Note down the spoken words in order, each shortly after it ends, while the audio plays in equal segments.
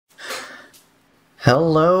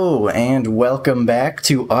Hello and welcome back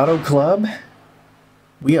to Auto Club.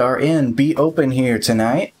 We are in Be Open here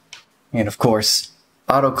tonight, and of course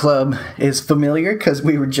Auto Club is familiar because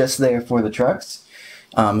we were just there for the trucks.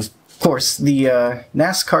 Of course the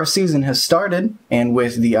NASCAR season has started, and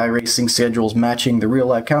with the iRacing schedules matching the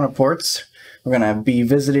real-life counterparts, we're going to be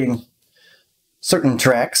visiting certain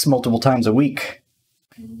tracks multiple times a week.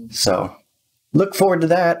 So look forward to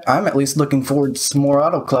that. I'm at least looking forward to some more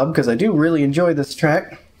Auto Club because I do really enjoy this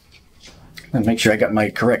track. And make sure I got my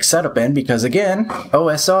correct setup in because, again,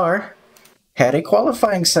 OSR had a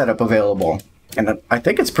qualifying setup available. And I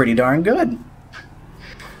think it's pretty darn good.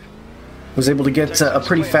 Was able to get a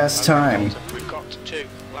pretty fast time We've got 2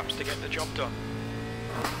 laps to get the job done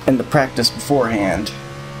in the practice beforehand.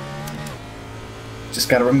 Just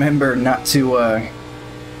got to remember not to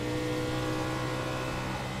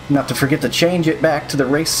forget to change it back to the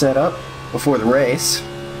race setup before the race.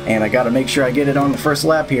 And I got to make sure I get it on the first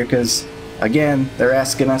lap here because, again, they're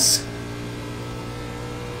asking us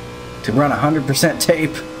to run 100%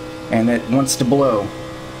 tape and it wants to blow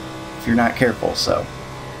if you're not careful. So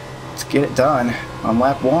let's get it done on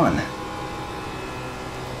lap 1.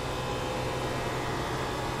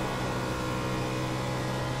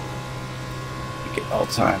 Get all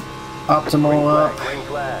time optimal up.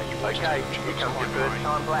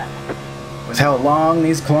 With how long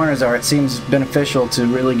these corners are, it seems beneficial to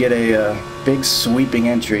really get a big sweeping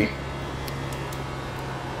entry.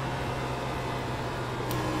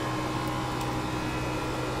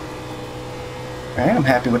 Alright, I'm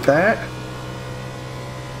happy with that.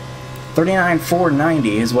 39.490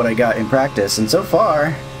 is what I got in practice, and so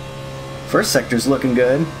far, first sector's looking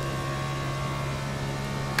good.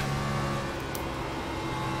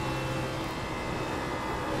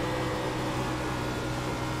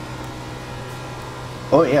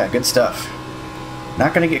 Oh yeah, good stuff.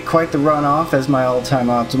 Not gonna get quite the run off as my all-time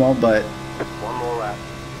optimal, but one more lap.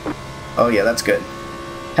 Oh yeah, that's good.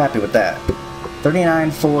 Happy with that.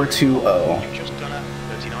 39.420. You've just done a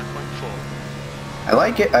 39.4. I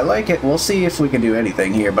like it. I like it. We'll see if we can do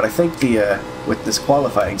anything here, but I think the with this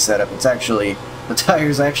qualifying setup, it's actually the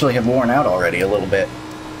tires actually have worn out already a little bit.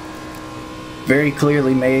 Very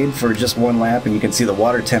clearly made for just one lap, and you can see the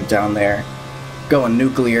water temp down there going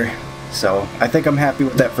nuclear. So I think I'm happy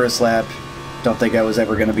with that first lap. Don't think I was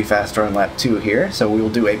ever going to be faster on lap 2 here, so we will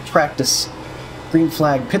do a practice green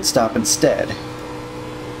flag pit stop instead. The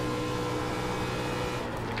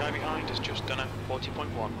guy behind has just done a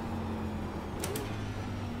 40.1.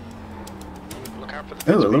 Look out for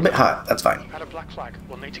the Ooh, a little bit hot. That's fine. Had a black flag.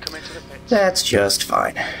 We'll need to come into the pits. That's just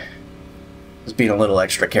fine. Just being a little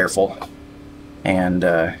extra careful. And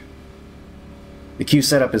the queue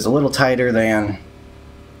setup is a little tighter than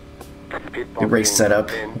the race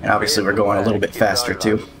setup, and obviously we're going a little bit faster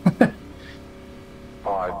too.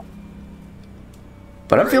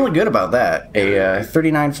 But I'm feeling good about that. A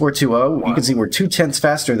 39.420. You can see we're 0.2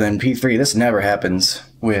 faster than P3. This never happens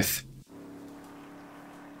with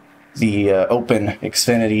the Open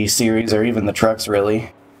Xfinity series, or even the trucks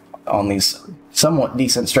really, on these somewhat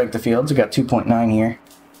decent strength of fields. We got 2.9 here.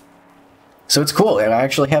 So it's cool. I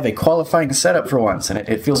actually have a qualifying setup for once, and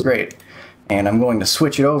it feels great. And I'm going to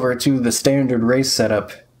switch it over to the standard race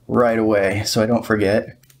setup right away so I don't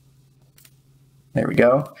forget. There we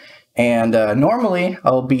go. And normally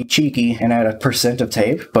I'll be cheeky and add a % of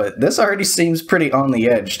tape, but this already seems pretty on the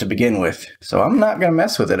edge to begin with. So I'm not going to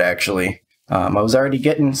mess with it actually. I was already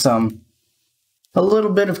getting a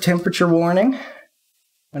little bit of temperature warning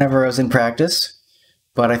whenever I was in practice,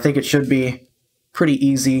 but I think it should be pretty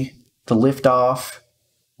easy to lift off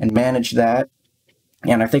and manage that.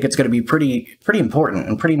 And I think it's going to be pretty important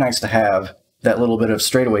and pretty nice to have that little bit of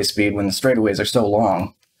straightaway speed when the straightaways are so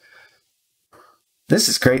long. This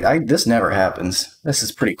is great. This never happens. This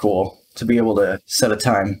is pretty cool to be able to set a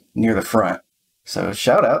time near the front. So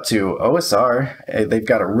shout out to OSR. They've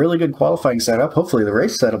got a really good qualifying setup. Hopefully the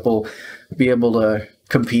race setup will be able to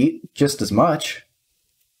compete just as much.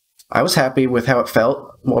 I was happy with how it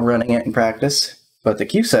felt while running it in practice, but the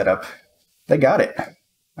queue setup, they got it.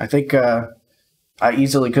 I think I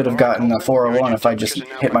easily could have gotten a 401 if I just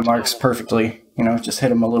hit my marks perfectly, you know, just hit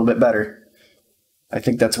them a little bit better. I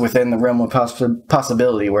think that's within the realm of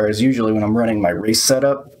possibility, whereas usually when I'm running my race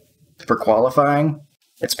setup for qualifying,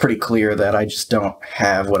 it's pretty clear that I just don't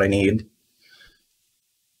have what I need.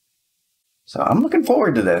 So I'm looking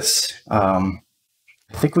forward to this. I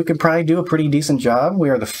think we could probably do a pretty decent job.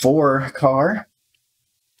 We are the 4 car.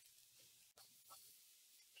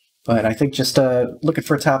 But I think just looking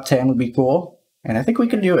for a top 10 would be cool. And I think we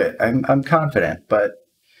can do it. I'm confident, but,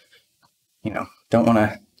 you know, don't want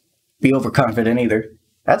to be overconfident either.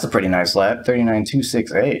 That's a pretty nice lap,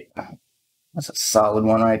 39.268. That's a solid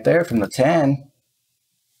one right there from the 10.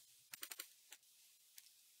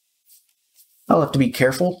 I'll have to be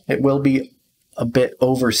careful. It will be a bit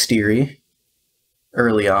oversteery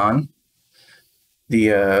early on.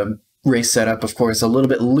 The race setup, of course, a little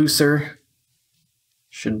bit looser.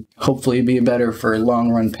 Should hopefully be better for a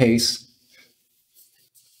long run pace.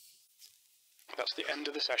 That's the end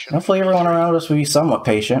of the session. Hopefully everyone around us will be somewhat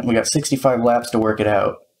patient. We got 65 laps to work it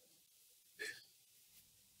out.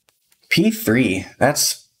 P3,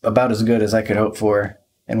 that's about as good as I could hope for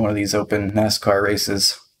in one of these open NASCAR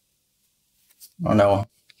races. Oh no.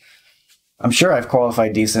 I'm sure I've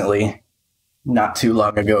qualified decently not too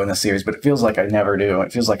long ago in the series, but it feels like I never do.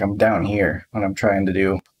 It feels like I'm down here when I'm trying to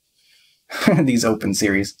do these open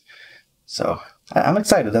series. So I'm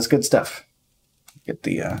excited. That's good stuff. Get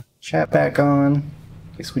the chat back on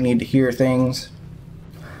in case we need to hear things.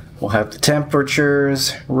 We'll have the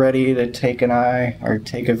temperatures ready to take an eye or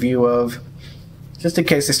take a view of, just in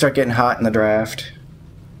case they start getting hot in the draft.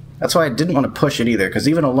 That's why I didn't want to push it either, because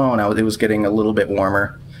even alone it was getting a little bit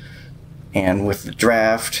warmer. And with the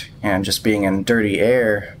draft and just being in dirty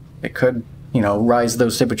air, it could, you know, rise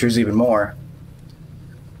those temperatures even more.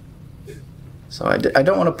 So I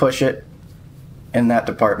don't want to push it in that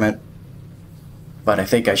department. But I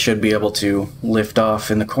think I should be able to lift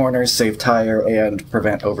off in the corners, save tire, and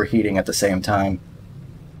prevent overheating at the same time.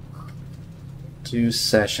 Do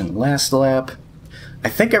session last lap. I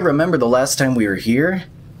think I remember the last time we were here,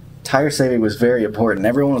 tire saving was very important.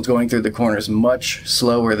 Everyone was going through the corners much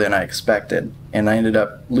slower than I expected, and I ended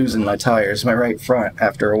up losing my tires, my right front,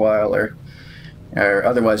 after a while, or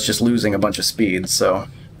otherwise just losing a bunch of speed. So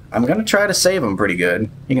I'm going to try to save them pretty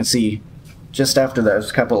good. You can see just after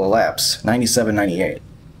those couple of laps, 97, 98.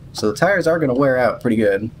 So the tires are going to wear out pretty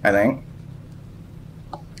good, I think.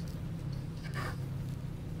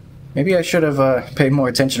 Maybe I should have paid more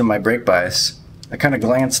attention to my brake bias. I kind of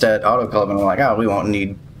glanced at Auto Club and I'm like, oh, we won't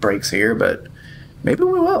need brakes here, but maybe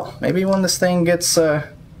we will. Maybe when this thing gets,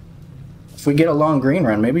 if we get a long green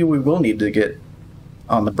run, maybe we will need to get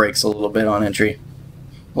on the brakes a little bit on entry.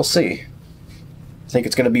 We'll see. I think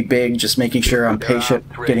it's going to be big, just making sure I'm patient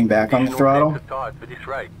getting back on the throttle.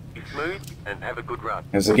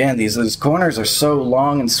 Because again, these corners are so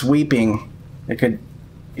long and sweeping, it can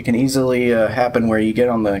easily happen where you get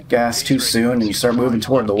on the gas too soon and you start moving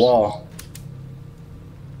toward the wall.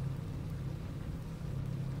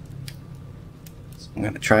 So I'm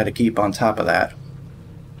going to try to keep on top of that.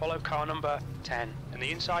 Follow car number 10 in the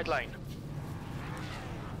inside lane.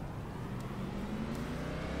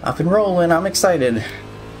 Up and rolling, I'm excited.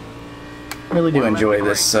 Really do enjoy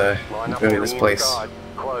this place.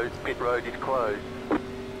 Pit road is closed.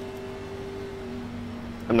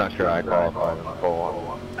 I'm not sure I qualified in the full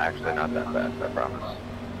one. Actually not that fast, I promise.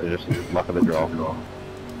 It's just luck of the draw.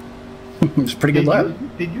 It's a pretty good lap.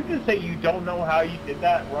 Did you just say you don't know how you did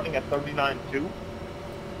that running at 39.2?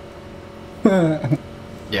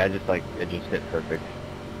 Yeah, it just hit perfect.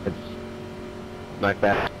 It's my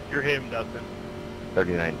fast. You're him, Dustin.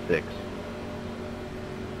 39.6.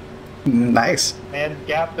 Nice. Man,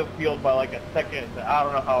 gapped the field by like a second. I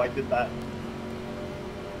don't know how I did that.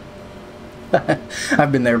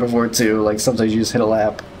 I've been there before too. Like sometimes you just hit a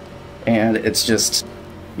lap and it's just,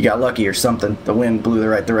 you got lucky or something. The wind blew the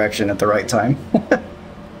right direction at the right time.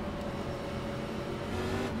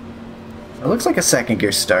 It looks like a second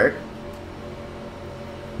gear start.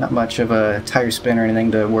 Not much of a tire spin or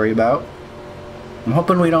anything to worry about. I'm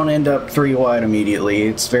hoping we don't end up 3 wide immediately.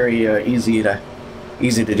 It's very easy to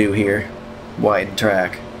do here. Wide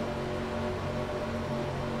track.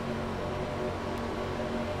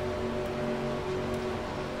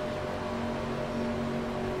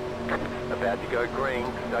 About to go green.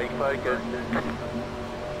 Stay focused.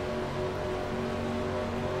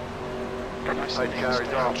 Nice Both cars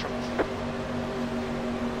off.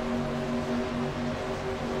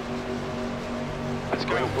 Let's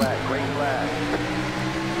go. Green flag, green flag.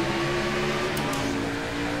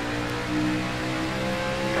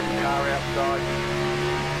 Car outside.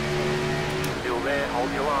 Still there,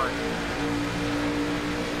 hold your line.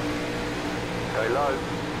 Go low.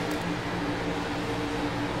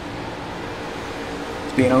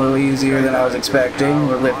 It's being a little easier than I was expecting.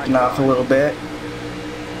 We're lifting off a little bit.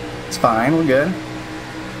 It's fine, we're good.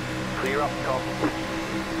 Clear up top.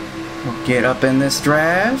 We'll get up in this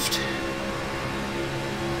draft.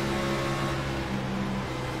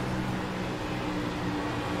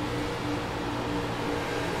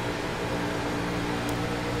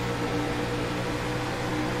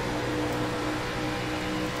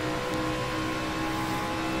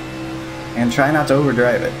 And try not to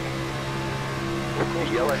overdrive it.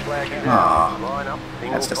 Yellow flag is Aw, out. Line up,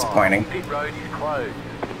 single that's disappointing. file. Pit road is closed.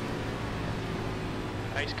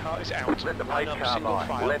 Pace car is out. Let the Line pace up car single by.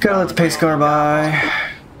 file. Let Go, let the pace car by.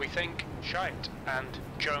 We think Shite and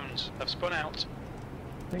Jones have spun out.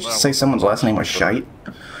 Did you just say someone's last name was Shite?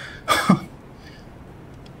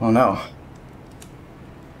 Oh no.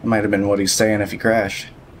 It might have been what he's saying if he crashed.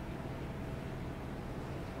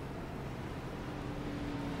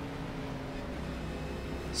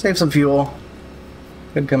 Save some fuel.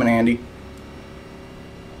 Could come in handy.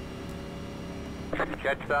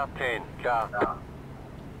 Jet start 10, car.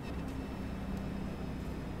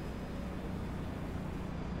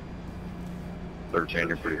 They're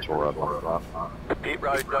changing pretty tore up on the pit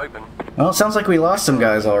road's open. Well, it sounds like we lost some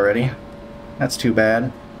guys already. That's too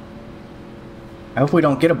bad. I hope we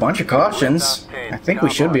don't get a bunch of cautions. I think we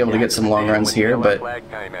should be able to get some long runs here, but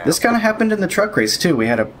this kind of happened in the truck race too. We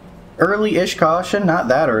had a early-ish caution, not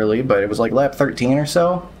that early, but it was like lap 13 or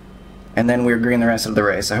so, and then we were green the rest of the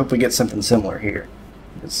race. I hope we get something similar here,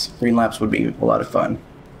 because green laps would be a lot of fun.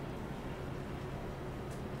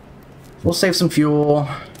 We'll save some fuel,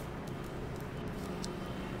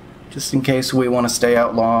 just in case we want to stay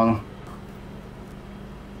out long.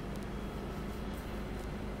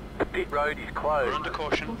 The pit road is We're closed. under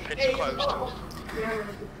caution. Pit's closed.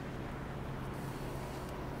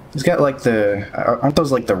 He's got like the, aren't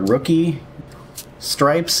those like the rookie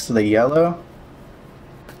stripes, the yellow?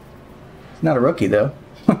 He's not a rookie though.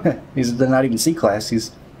 They're not even C-class.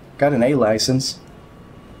 He's got an A license.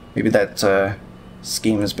 Maybe that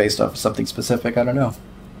scheme is based off of something specific. I don't know.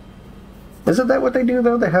 Isn't that what they do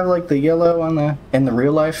though? They have like the yellow on the in the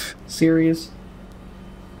real life series.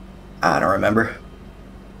 I don't remember.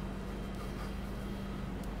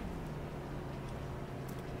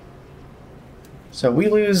 So we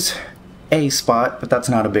lose a spot, but that's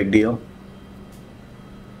not a big deal.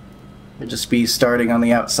 We'll just be starting on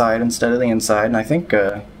the outside instead of the inside, and I think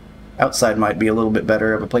outside might be a little bit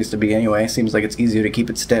better of a place to be anyway. Seems like it's easier to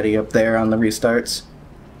keep it steady up there on the restarts.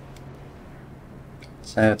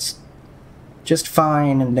 So that's just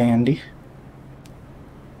fine and dandy.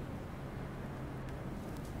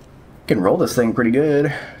 Can roll this thing pretty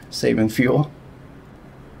good, saving fuel.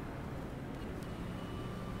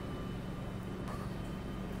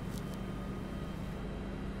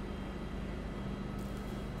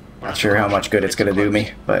 Not sure how much good it's going to do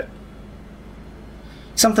me, but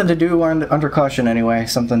something to do under caution anyway.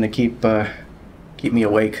 Something to keep me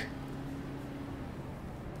awake.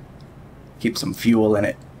 Keep some fuel in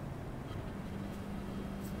it.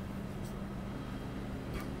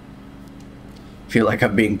 Feel like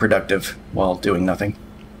I'm being productive while doing nothing.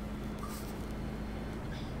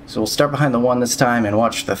 So we'll start behind the 1 this time and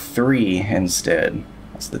watch the 3 instead.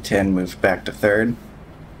 As the 10 moves back to 3rd.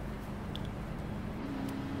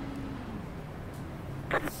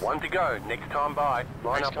 1 to go. Next time by.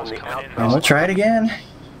 Line up on the outside. And we'll try it again.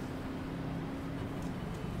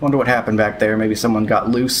 Wonder what happened back there. Maybe someone got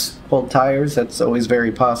loose, pulled tires. That's always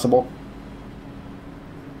very possible.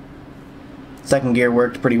 Second gear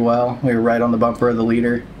worked pretty well. We were right on the bumper of the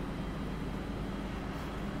leader.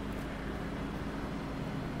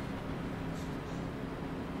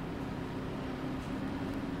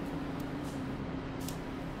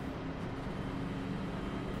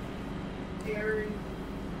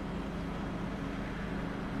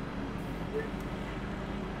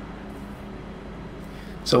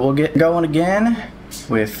 So we'll get going again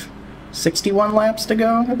with 61 laps to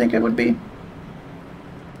go, I think it would be.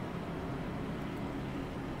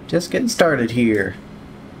 Just getting started here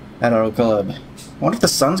at Auto Club. I wonder if the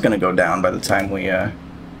sun's going to go down by the time we are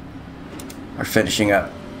finishing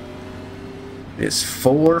up. It is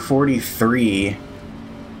 4:43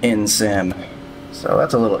 in sim, so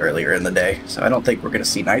that's a little earlier in the day. So I don't think we're going to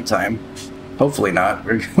see nighttime. Hopefully not.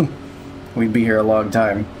 We'd be here a long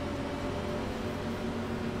time.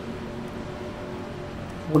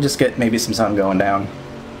 We'll just get maybe some sun going down.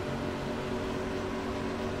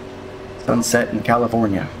 Sunset in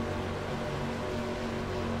California.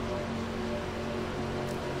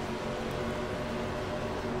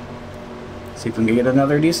 See if we can get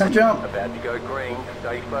another decent jump. About to go green.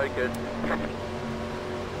 Stay focused.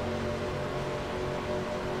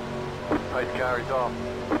 Pace car is off.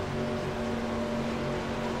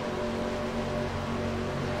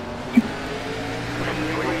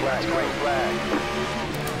 Green flag, green flag.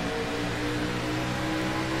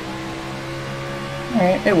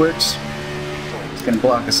 Alright, it works. It's gonna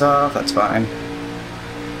block us off, that's fine.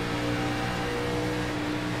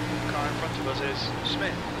 Car in front of us is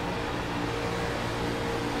Smith.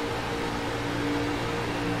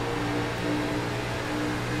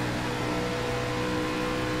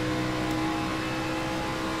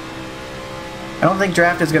 I don't think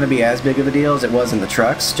draft is going to be as big of a deal as it was in the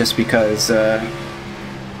trucks, just because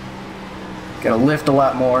gotta lift a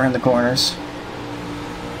lot more in the corners.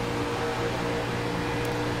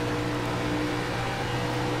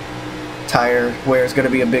 Tire wear is going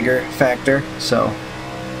to be a bigger factor, so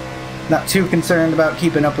not too concerned about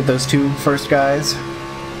keeping up with those two first guys,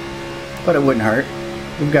 but it wouldn't hurt.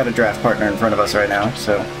 We've got a draft partner in front of us right now,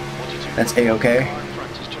 so that's a-okay.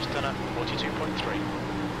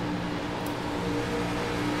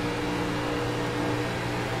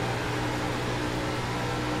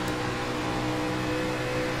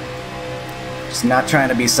 Just not trying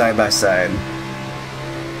to be side by side.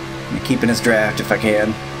 I'm keeping his draft if I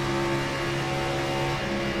can.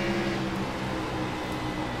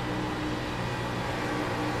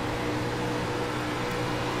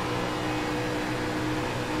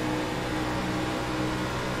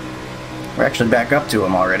 We're actually back up to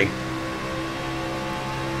him already.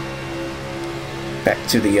 Back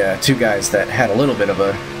to the two guys that had a little bit of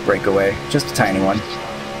a breakaway, just a tiny one.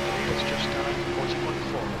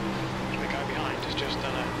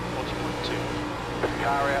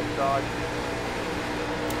 Car outside.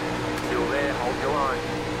 Still there, hold your line.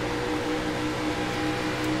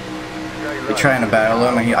 You're trying to battle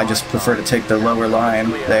him, I just prefer to take the lower line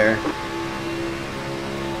there.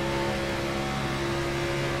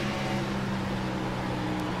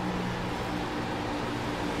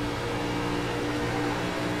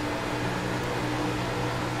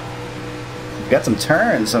 Got some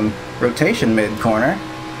turn, some rotation mid-corner.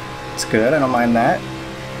 It's good, I don't mind that.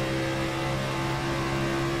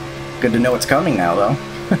 Good to know it's coming now, though.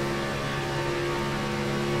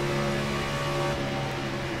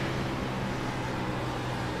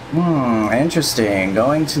 Interesting.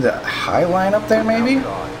 Going to the high line up there, maybe?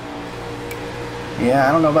 Yeah,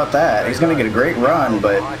 I don't know about that. He's gonna get a great run,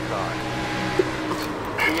 but...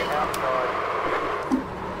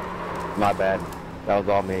 My bad. That was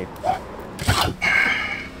all me.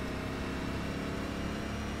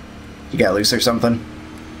 You got loose or something?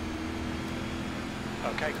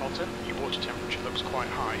 Okay, Colton, your water temperature looks quite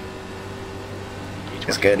high.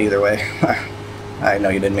 It's good either way. I know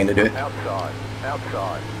you didn't mean to do it. Outside.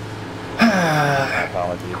 Outside.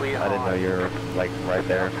 Apologies. I didn't know you were like right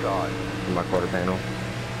there outside in my quarter panel.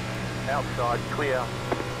 Outside, clear.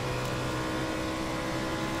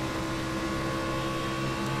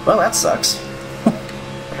 Well, that sucks.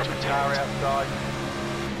 Car outside.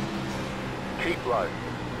 Keep low.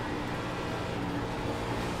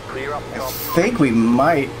 Clear up I top. think we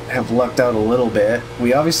might have lucked out a little bit.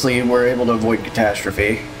 We obviously were able to avoid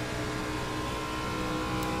catastrophe.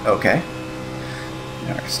 Okay.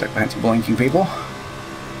 Now we're stuck behind some blinking people.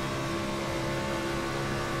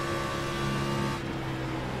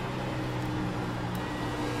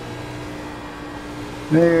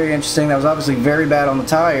 Very interesting. That was obviously very bad on the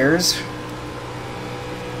tires.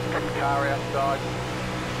 Car outside.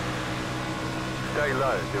 Stay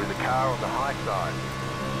low. There is a car on the high side.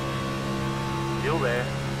 Still there.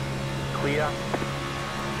 Clear.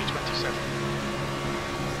 B27.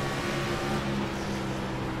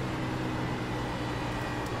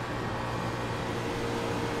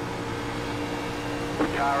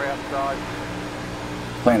 Car outside.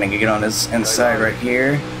 Planning to get on his inside right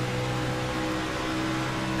here.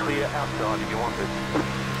 Clear outside if you want it.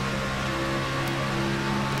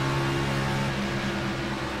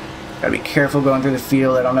 Gotta be careful going through the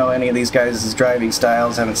field. I don't know any of these guys' driving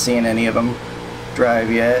styles. Haven't seen any of them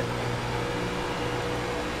drive yet.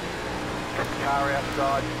 Car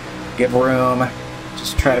outside. Give room.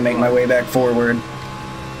 Just try to make my way back forward.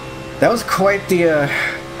 That was quite the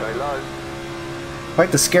Stay low.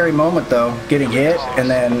 quite the scary moment, though. Getting hit and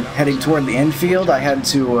then heading toward the infield. I had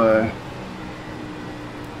to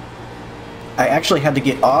I actually had to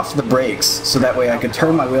get off the brakes so that way I could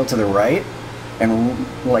turn my wheel to the right and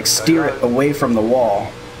like steer it away from the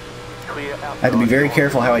wall. Clear outside. I had to be very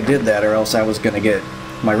careful how I did that, or else I was going to get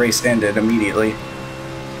my race ended immediately.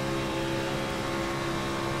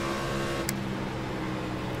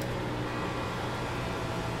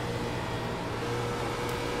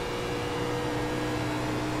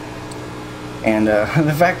 And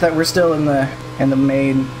the fact that we're still in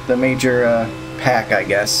the major pack, I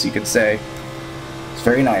guess you could say, it's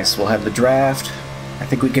very nice. We'll have the draft. I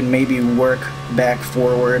think we can maybe work back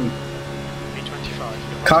forward.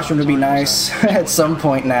 B25. Caution would be nice at some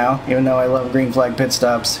point now, even though I love green flag pit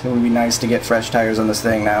stops. It would be nice to get fresh tires on this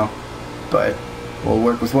thing now, but we'll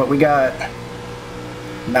work with what we got.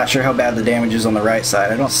 Not sure how bad the damage is on the right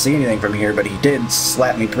side. I don't see anything from here, but he did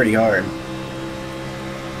slap me pretty hard.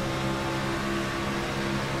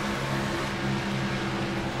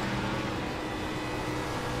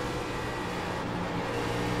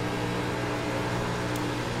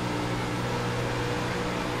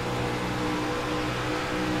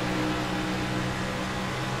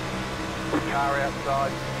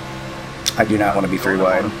 outside. I do not want to be free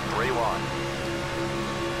wide. 3 wide.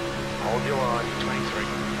 Hold your line. 23.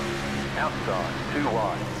 Outside. 2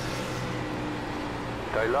 wide.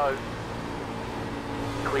 Stay low.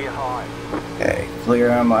 Clear high. Okay,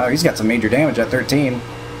 clear him. He's got some major damage at 13.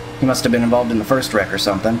 He must have been involved in the first wreck or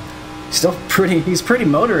something. He's pretty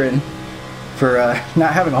motoring for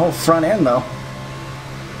not having a whole front end though.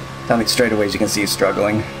 Down the straightaways you can see he's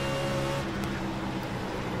struggling.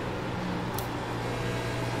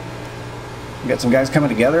 We got some guys coming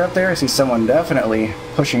together up there. I see someone definitely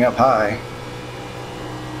pushing up high.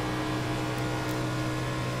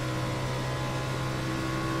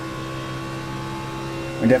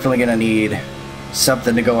 We're definitely gonna need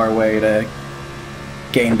something to go our way to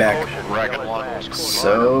gain back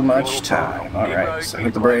so much time. Alright, so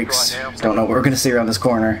hit the brakes. Don't know what we're gonna see around this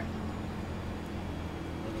corner.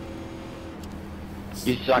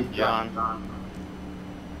 You suck, John.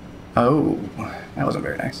 Oh, that wasn't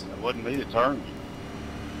very nice. That wasn't me that turned.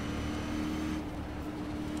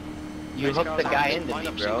 You hooked the guy into me,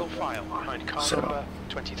 bro. File behind car So- number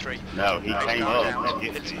 23. No, he came up and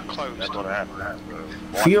hit It's me. closed. That's what happened.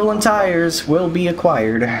 Fuel and tires will be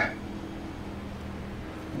acquired.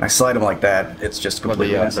 When I slide them like that, it's just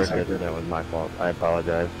completely necessary. That was my fault. I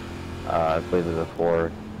apologize. I believe it was a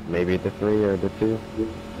 4, maybe it's a 3 or the 2.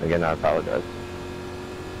 Again, I apologize.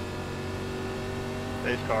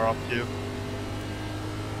 Base car off too.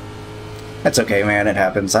 That's okay, man. It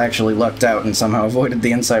happens. I actually lucked out and somehow avoided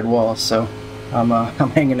the inside wall, so I'm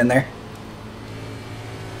hanging in there.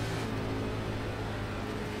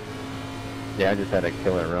 Yeah, I just had a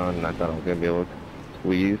killer run and I thought I was going to be able to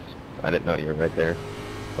squeeze. I didn't know you were right there,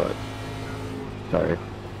 but sorry.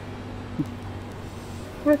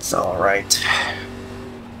 It's alright.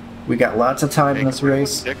 We got lots of time in this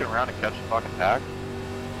race. Sticking around and catch a fucking pack.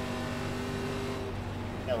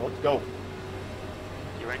 Yeah, let's go.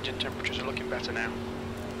 Your engine temperatures are looking better now.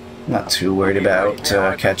 Not too worried about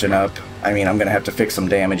catching up. I mean, I'm going to have to fix some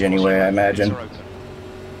damage anyway, I imagine. Doors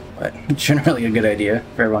are open. But generally a good idea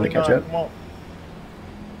for everyone to catch up. Come on.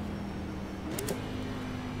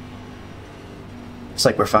 Looks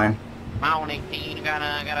like we're fine. Come on, 18, you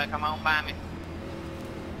gotta come on by me.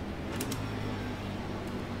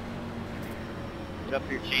 Get up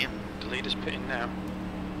here, champ. The leader's pitting now.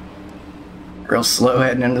 Real slow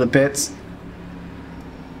heading into the pits.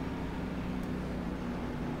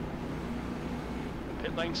 The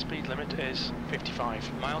pit lane speed limit is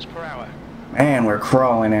 55 miles per hour. Man, we're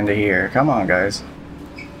crawling into here. Come on, guys.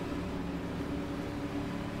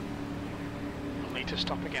 We'll need to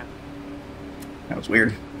stop again. That was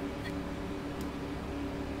weird.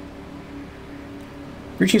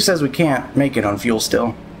 Your chief says we can't make it on fuel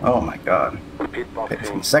still. Oh my god. Pit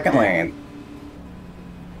from second lane.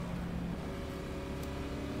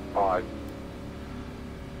 5,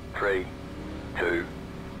 3, 2,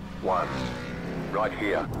 1. Right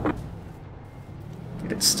here.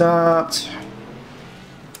 Get it stopped.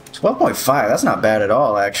 12.5, that's not bad at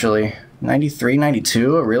all, actually. 93,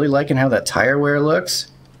 92, I'm really liking how that tire wear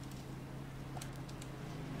looks.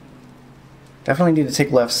 Definitely need to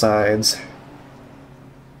take left sides.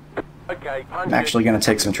 Okay, I'm actually going to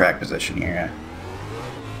take some track position here.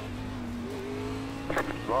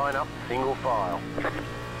 line up, single file.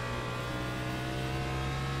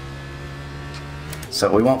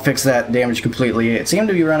 So we won't fix that damage completely. It seemed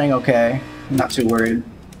to be running okay. I'm not too worried.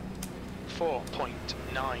 4.9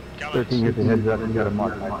 gallons. 13 gives a heads up, you got a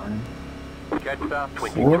mark. Catch up,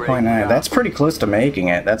 23. 4.9, that's pretty close to making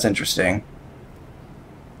it. That's interesting.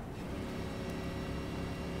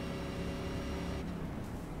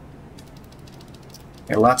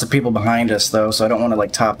 There are lots of people behind us though, so I don't want to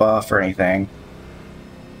like top off or anything.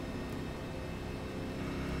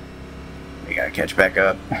 We gotta catch back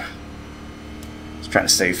up. Just trying to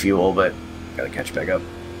save fuel, but gotta catch back up.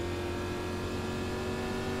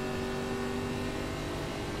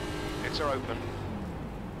 Pits are open.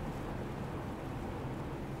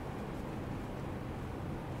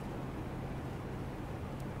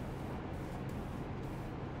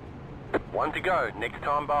 One to go, next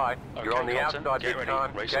time by. Okay, You're on the Colton, outside get this ready.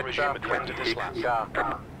 time. Race will Catch resume up, at the end of this 26 lap.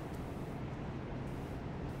 car.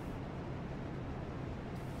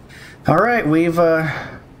 Alright, we've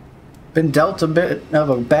been dealt a bit of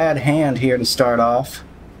a bad hand here to start off.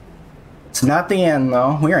 It's not the end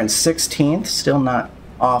though. We're in 16th, still not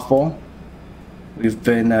awful. We've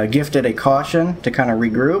been gifted a caution to kind of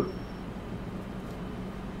regroup.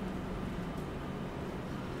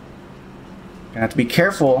 Gonna have to be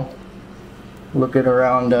careful looking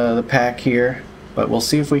around the pack here, but we'll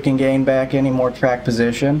see if we can gain back any more track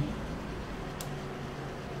position.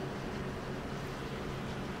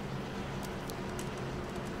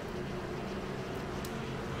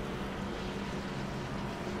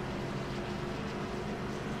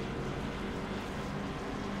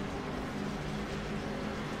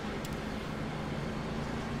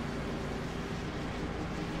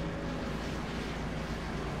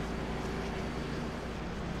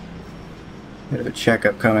 Bit of a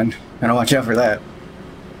checkup coming. Gotta watch out for that.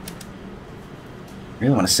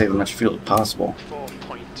 Really want to save as much fuel as possible.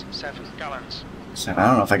 4.7 gallons. So I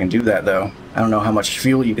don't know if I can do that though. I don't know how much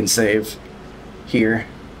fuel you can save here.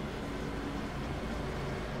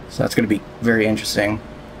 So that's going to be very interesting.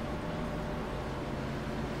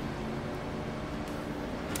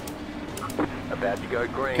 About to go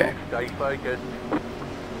green. Okay. Stay focused.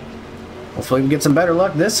 Hopefully we get some better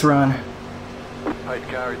luck this run. Pace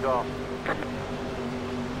car is off.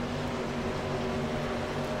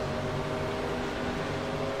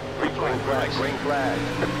 Green flag, green flag.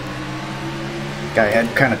 Guy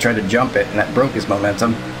had kind of tried to jump it and that broke his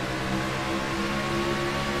momentum.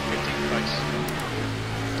 15th place.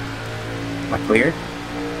 Am I clear?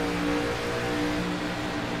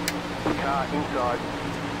 Car inside.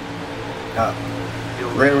 Oh,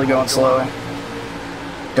 really going slow.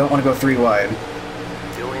 Don't want to go 3 wide.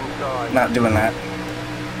 Still inside. Not doing that.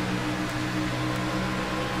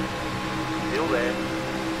 Still there.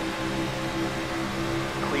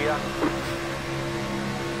 Clear.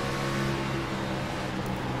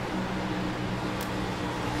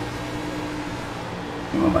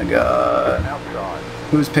 Oh my god. Outside.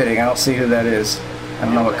 Who's pitting? I don't see who that is. I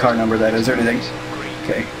don't know what car number that is or anything.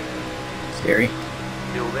 Okay. Scary.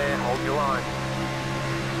 Still there. Hold your line.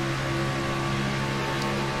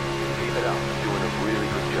 Keep it up. Doing a really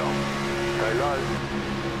good job. Stay low.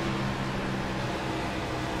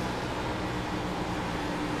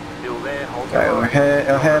 Still there. Hold Guy your line.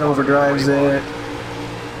 ahead overdrives it.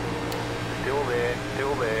 Still there.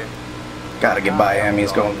 Still there. Gotta get by him.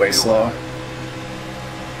 He's going way slow.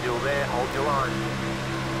 Still there. Hold your line.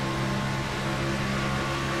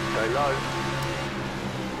 Stay low.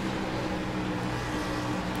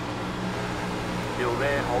 Still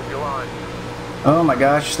there. Hold your line. Oh my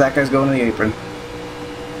gosh, that guy's going to the apron.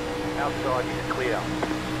 Outside is clear.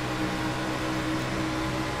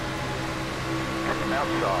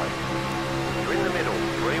 Outside. You're in the middle.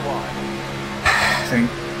 3 wide. They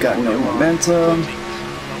got no momentum.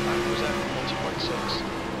 14th. That was at 40.6.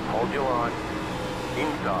 Hold your line.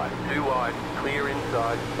 Inside. 2 wide. Clear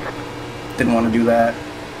inside. Didn't want to do that.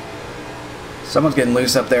 Someone's getting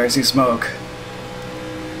loose up there. I see smoke.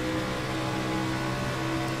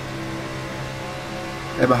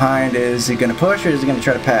 Guy behind, is he going to push or is he going to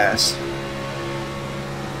try to pass?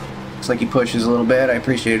 Looks like he pushes a little bit. I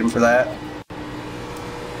appreciate him for that.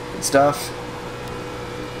 Good stuff.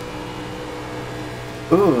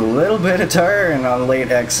 Ooh, a little bit of turn on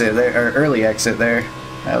late exit there, or early exit there.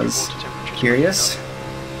 That was curious.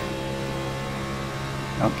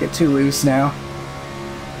 Don't get too loose now.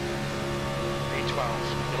 A12.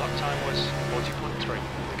 The lap time was 40.3. The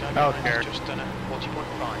guy Oh, behind scared. has just done a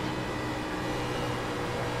 40.5.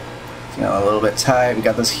 Feeling a little bit tight. We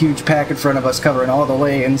got this huge pack in front of us covering all the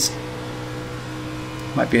lanes.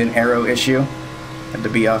 Might be an aero issue. Had to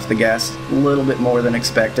be off the gas a little bit more than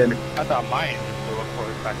expected. I thought my engine blew up for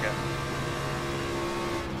a second.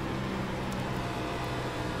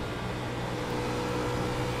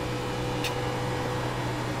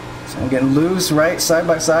 So I'm getting loose right side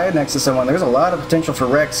by side next to someone. There's a lot of potential for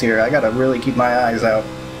wrecks here. I gotta really keep my eyes out.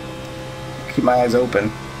 Keep my eyes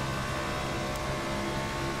open.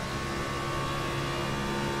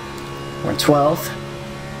 We're in 12th.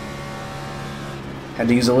 Had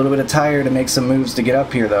to use a little bit of tire to make some moves to get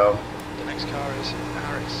up here though. The next car is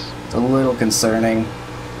Harris. It's a little concerning,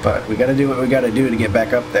 but we gotta do what we gotta do to get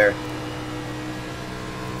back up there.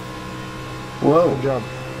 Whoa. Good job.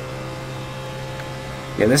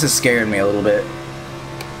 Yeah, this is scaring me a little bit.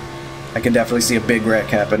 I can definitely see a big wreck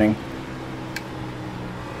happening.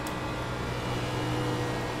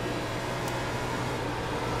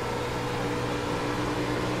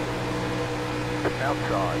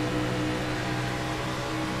 Outside.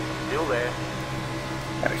 Still there.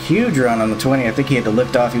 Got a huge run on the 20. I think he had to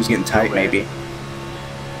lift off. He was getting tight, maybe.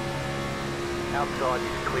 Outside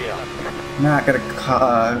is clear. Not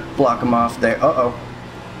gonna block him off there. Uh-oh.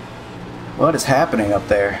 What is happening up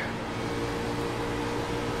there?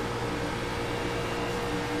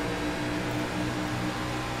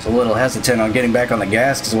 It's a little hesitant on getting back on the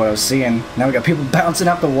gas because of what I was seeing. Now we got people bouncing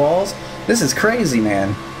out the walls. This is crazy,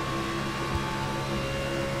 man.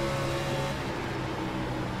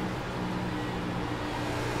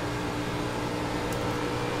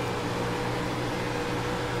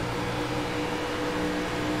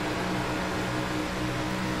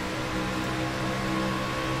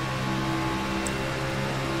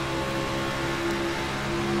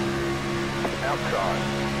 Outside.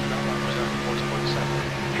 That one was at 40.7.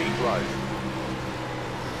 Keep low.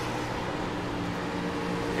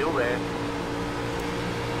 Still there.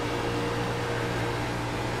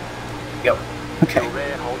 Yep. Okay. Still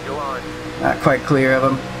there, hold your line. Not quite clear of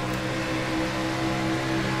him.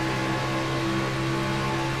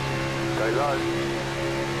 Stay low.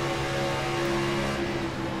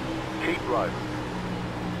 Keep low.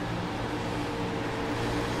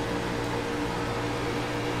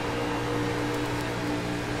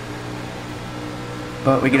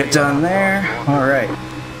 But we get it done there. Alright.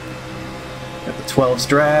 Got the 12s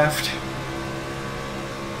draft.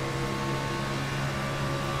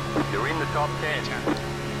 You're in the top 10.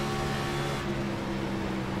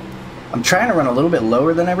 I'm trying to run a little bit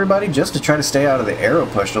lower than everybody just to try to stay out of the aero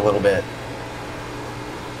push a little bit.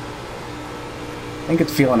 I think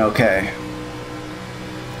it's feeling okay.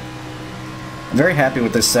 I'm very happy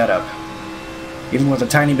with this setup. Even with a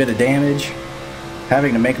tiny bit of damage,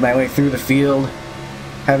 having to make my way through the field,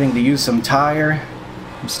 having to use some tire,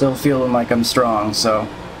 I'm still feeling like I'm strong, so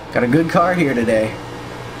got a good car here today.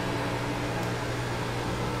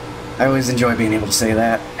 I always enjoy being able to say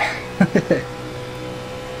that.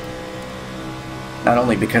 Not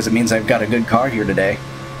only because it means I've got a good car here today,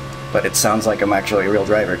 but it sounds like I'm actually a real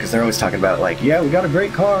driver, because they're always talking about like, yeah, we got a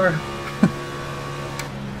great car.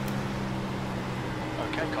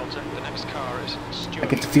 Okay, Colton, the next car is Stuart. I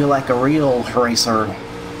get to feel like a real racer.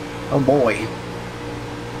 Oh boy.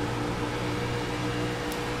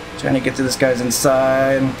 Trying to get to this guy's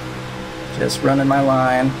inside. Just running my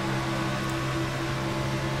line.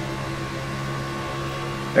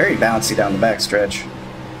 Very bouncy down the backstretch.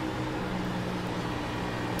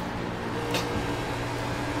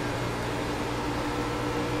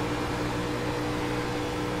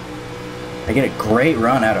 I get a great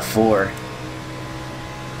run out of 4.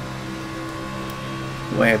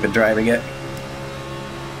 The way I've been driving it.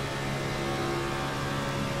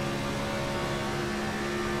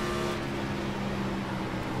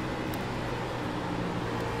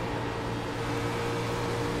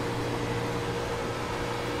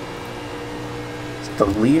 Is the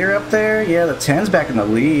leader up there? Yeah, the 10's back in the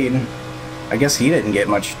lead. I guess he didn't get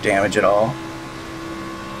much damage at all.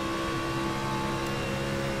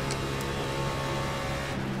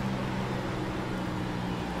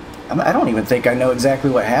 I don't even think I know exactly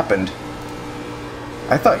what happened.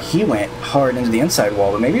 I thought he went hard into the inside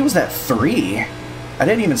wall, but maybe it was that 3. I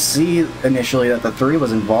didn't even see initially that the 3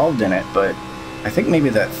 was involved in it, but I think maybe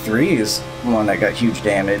that 3 is the one that got huge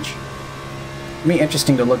damage. It'd be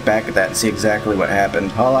interesting to look back at that and see exactly what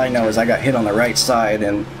happened. All I know is I got hit on the right side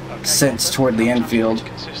and sent toward the infield.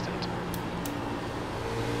 Consistent.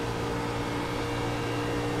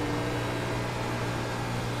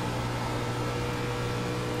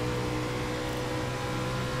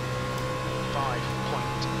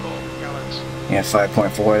 Yeah,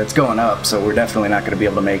 5.4. It's going up, so we're definitely not going to be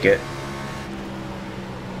able to make it.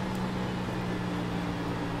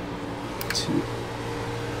 2.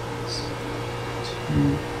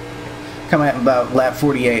 Coming at about lap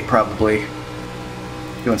 48, probably.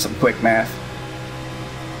 Doing some quick math.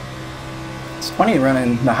 It's funny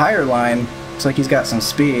running the higher line. Looks like he's got some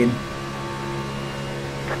speed.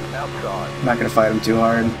 Outside. I'm not going to fight him too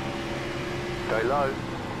hard. Stay low.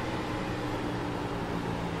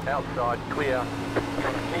 Outside, clear.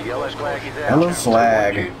 Yellow flag is out. Yellow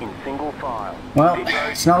flag. In single file. Well,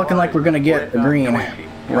 it's not looking like we're going to get a green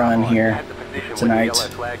run here tonight.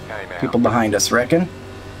 People behind us, reckon.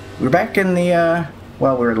 We're back in the,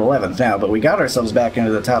 well, we're at 11th now, but we got ourselves back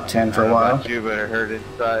into the top 10 for a while. You better hurt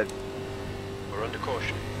inside. We're under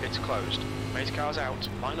caution. It's closed. Race cars out.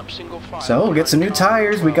 Line up single file. So, we'll get some new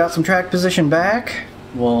tires. We got some track position back.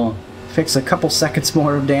 We'll fix a couple seconds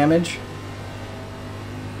more of damage.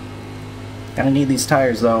 Gonna need these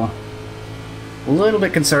tires, though. A little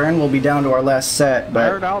bit concerned. We'll be down to our last set, but... I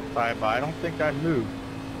heard outside, but I don't think I moved.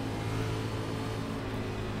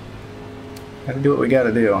 Gotta do what we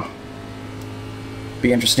gotta do.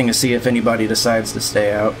 Be interesting to see if anybody decides to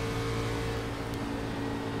stay out.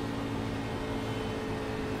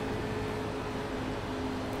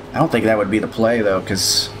 I don't think that would be the play, though,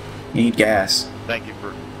 because you need gas. Thank you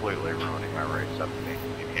for completely ruining my race up to me.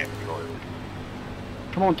 You can't control it.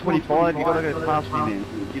 Come on, 25. You gotta go past me, man.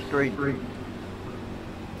 You're straight.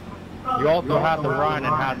 You also had the run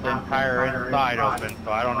and had the entire inside open,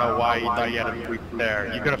 so I don't know why you thought you had to sweep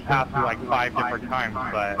there. You could have passed me like 5 different times,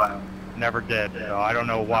 but never did, so I don't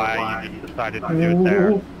know why you just decided to do it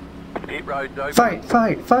there. Pit road's open. Fight,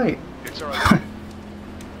 fight, fight! It's alright.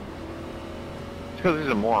 Because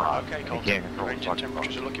he's a moron. Okay, He Colton. can't control the Engine fucking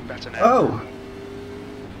temperatures are looking better now. Oh!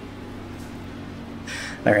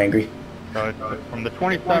 They're angry. So it's, from the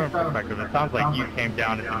 27 perspective, it sounds like you came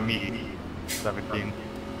down into me, 17.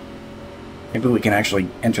 Maybe we can actually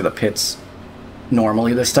enter the pits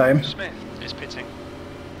normally this time. Smith is pitting.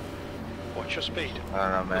 Watch your speed. I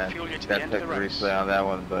don't know, man. Fuel you to the Gotta end of take the a race. replay on that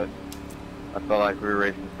one, but I felt like we were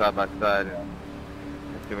racing side by side. And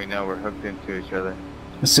next thing we know, we're hooked into each other.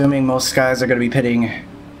 Assuming most guys are going to be pitting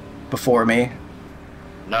before me.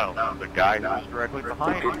 No, the guy who was directly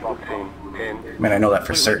behind Pit you. stop team, 10, I mean, I know that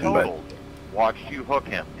for certain, but Totaled. Watched you hook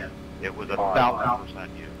him. It was 1,000%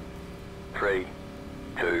 you. 3,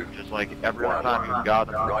 2, Just like every time you've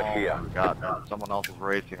gotten Right here. gotten on someone else's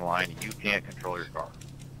racing line, you can't control your car.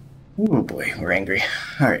 oh boy, we're angry.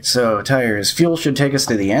 Alright, so tires. Fuel should take us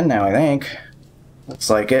to the end now, I think. Looks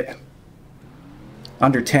like it.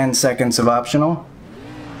 Under 10 seconds of optional.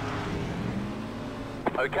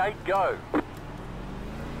 okay, go.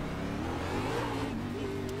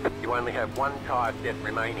 You only have one tyre set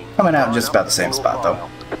remaining. Coming out in just about the same spot, though.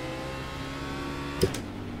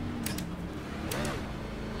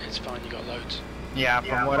 It's fine, you got loads. Yeah,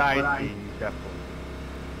 from what I see, definitely.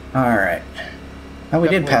 Alright. Now we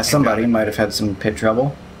did pass somebody, might have had some pit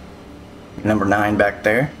trouble. Number 9 back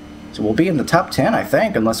there. So we'll be in the top 10, I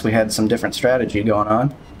think, unless we had some different strategy going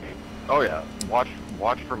on. Oh yeah, watch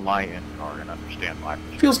for my end car and understand my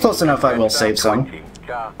position. Feels close enough, I will save some. 20,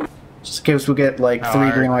 car. Just in case we get like No, 3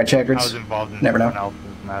 I- green, white I checkers. was involved in Never know. someone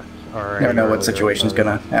else's mess already Never know what earlier, situation's so-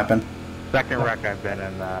 gonna happen. Second wreck I've been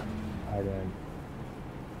in that. I didn't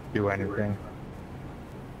do anything.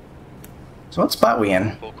 So what spot we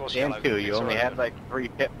in? Full course And yellow. two, you It's only alright. had like 3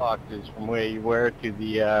 pit boxes from where you were to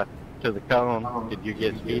the cone. Did you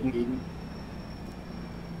get speeding?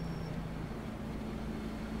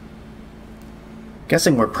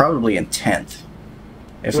 Guessing we're probably in 10th.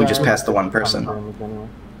 If we just pass the one person.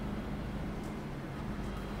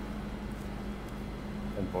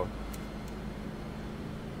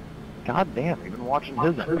 God damn, even watching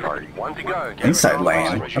his end car. One to go. Inside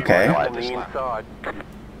lane, okay. On the inside.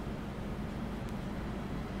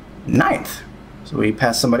 9th. So we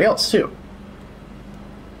pass somebody else too.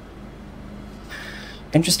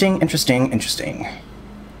 Interesting, interesting, interesting.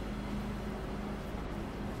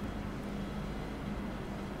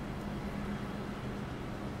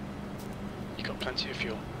 You got plenty of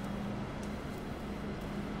fuel.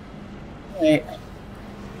 Hey,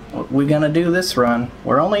 what we gonna do this run?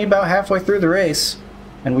 We're only about halfway through the race,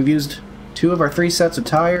 and we've used 2 of our 3 sets of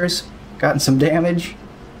tires, gotten some damage,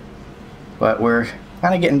 but we're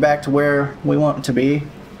kind of getting back to where we want to be.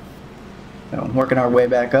 So, working our way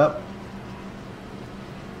back up.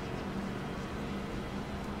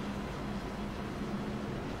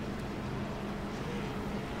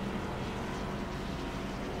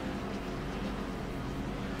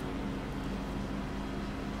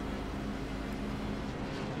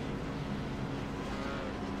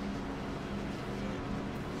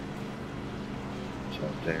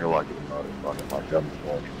 So you're lucky to know that fucking my government's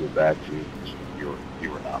going to do that to you.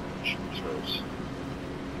 You were not pushing this.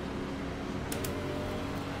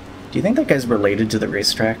 Do you think that guy's related to the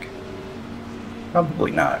racetrack?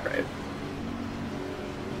 Probably not, right?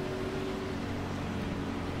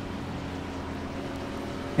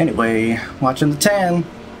 Anyway, watching the 10.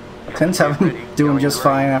 10's having doing just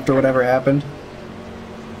fine after whatever happened.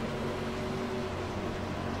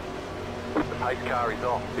 The pace car is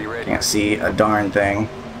off. Be ready. Can't see a darn thing.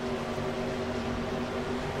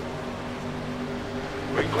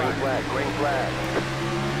 Green flag, green flag.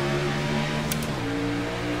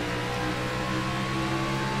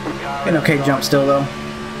 Car An okay jump still though.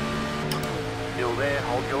 Still there,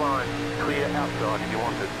 hold your line. Clear outside if you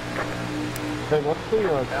want it. Hey, what's the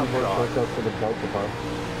keyboard Outside. shortcut for the delta bar?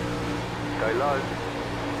 Go low.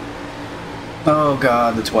 Oh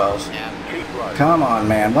god, the 12. Keep low. Come on,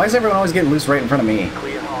 man. Why is everyone always getting loose right in front of me?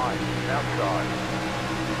 Clear high. Outside.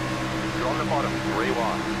 You're on the bottom.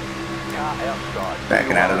 Rewind. Car outside.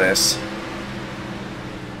 Backing out of this.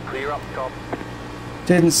 Clear up top.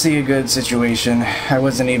 Didn't see a good situation. I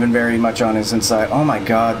wasn't even very much on his inside. Oh my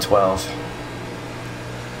god, 12.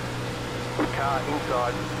 Car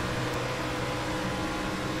inside.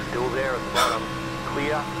 Still there at the bottom.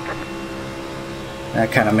 Clear.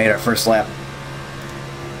 That kind of made our first lap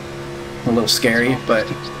a little scary, but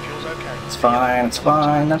Fuel's okay. it's fine, it's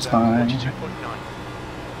fine, that's fine. 42.9.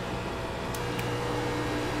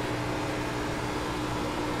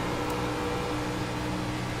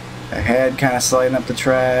 Ahead, kind of sliding up the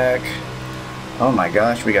track. Oh my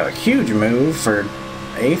gosh, we got a huge move for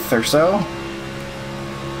 8th or so.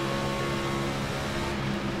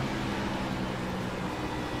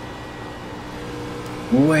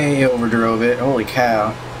 Way overdrove it, holy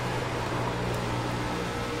cow.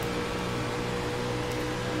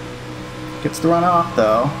 Gets the run off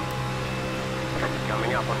though.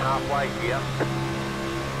 Coming up on halfway here.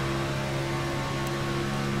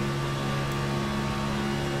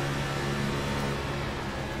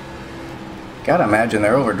 Gotta imagine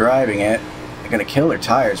they're overdriving it. They're gonna kill their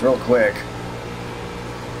tires real quick.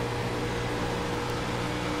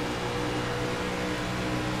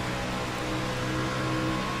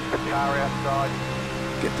 Car outside.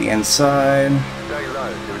 Get the inside. Stay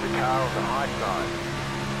low. There is a car on the high side.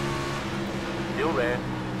 Still there.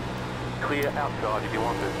 Clear outside if you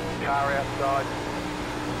want it. Car outside.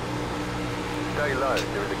 Stay low.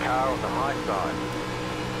 There is a car on the high side.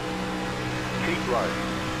 Keep low.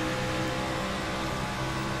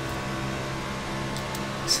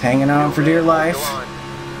 He's hanging on for dear life.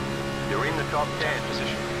 You're in the top 10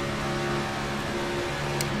 Position.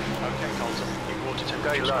 Okay, Colton. Your water Stay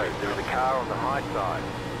temperature's low. great There is now. a car on the high side.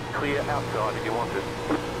 Clear outside if you want it.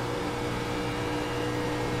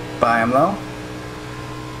 Buy him though.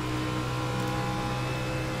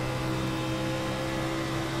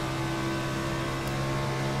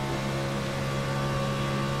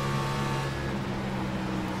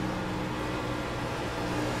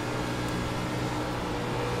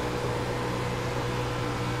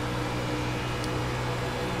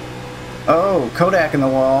 Oh, Kodak in the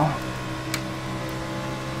wall.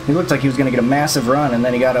 He looked like he was going to get a massive run, and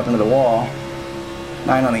then he got up into the wall.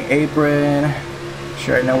 9 on the apron.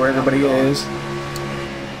 Sure I know where everybody is.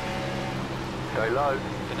 Stay low.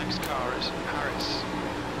 The next car is Harris.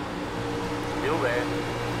 Still there.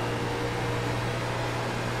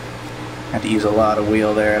 Had to use a lot of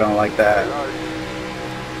wheel there. I don't like Stay that. low.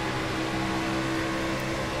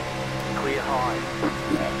 Clear high.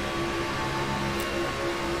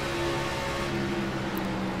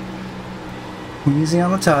 Easy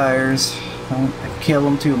on the tires. Don't kill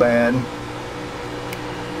them too bad.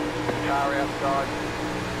 Car outside.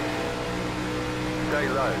 Stay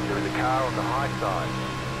low. There is a car on the high side.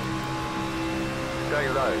 Stay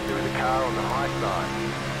low. There is a car on the high side.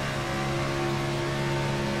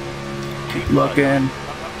 Keep looking.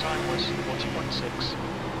 That time was 40.6.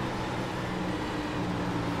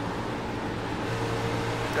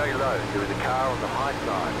 Stay low. There is a car on the high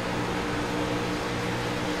side.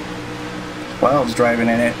 12's driving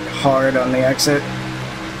in it hard on the exit.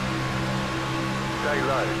 Stay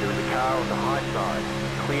low. There is a car on the high side.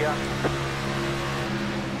 Clear.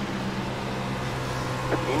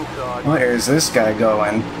 Inside. Where is this guy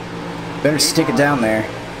going? Better stick it down there.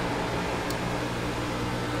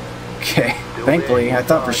 Okay, thankfully, I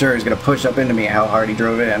thought for sure he was going to push up into me how hard he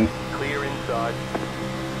drove in. Clear inside.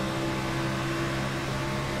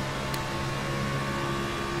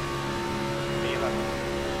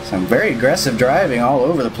 Some very aggressive driving all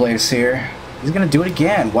over the place here. He's going to do it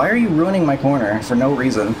again. Why are you ruining my corner for no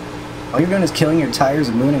reason? All you're doing is killing your tires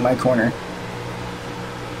and ruining my corner.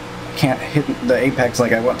 I can't hit the apex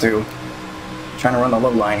like I want to. I'm trying to run the low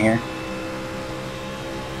line here.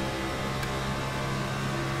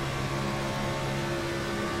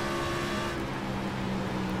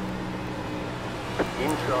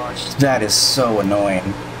 Inside. That is so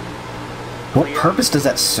annoying. What purpose does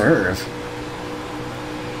that serve?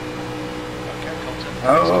 Okay, Colton.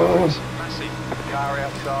 Oh. Massey. Car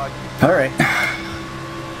outside. Alright.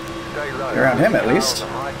 Stay low. Around him, at Car least. On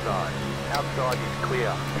the high side. Outside is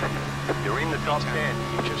clear. You're in the top 10.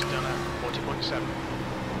 You've just done a 40.7.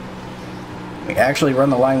 We actually run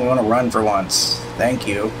the line we want to run for once. Thank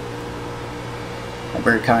you.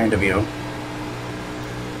 Very kind of you.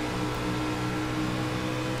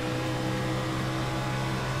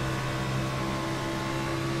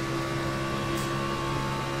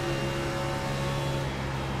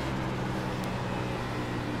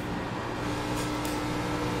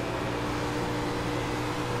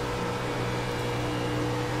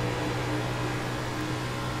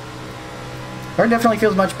 Car definitely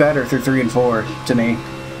feels much better through 3 and 4 to me.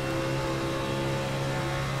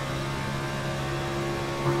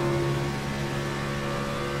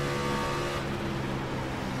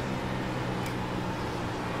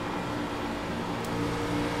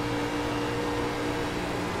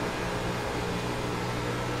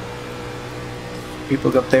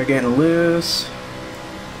 People up there getting loose.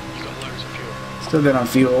 You got loads of fuel. Still good on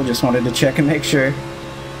fuel, just wanted to check and make sure.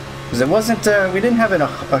 Because it wasn't, we didn't have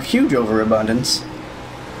a huge overabundance.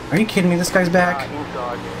 Are you kidding me? This guy's back?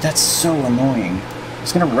 Inside. That's so annoying.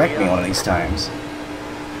 He's gonna wreck me one of these times.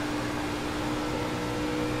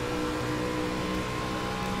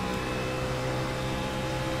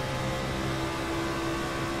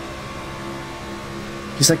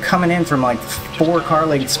 He's like coming in from like 4 car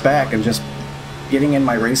lengths back and just getting in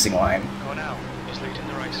my racing line. Going out. He's leading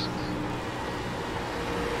the race.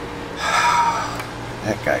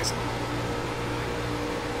 That guy's...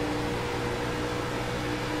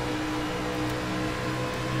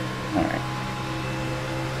 Alright.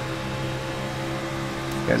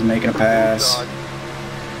 Guy's making a pass. Inside.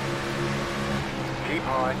 Keep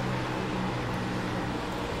high.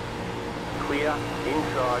 Clear.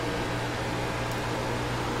 Inside.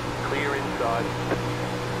 Clear inside.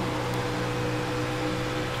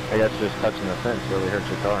 I guess just touching the fence really hurts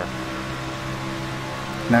your car.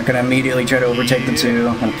 Not gonna immediately try to overtake the two.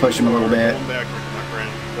 I'm gonna push him a little bit. Going backwards, my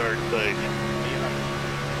friend. Third stage.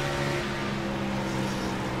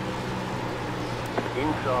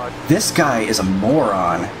 Inside. This guy is a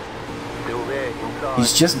moron. Still there. Inside.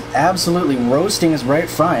 He's just absolutely roasting his right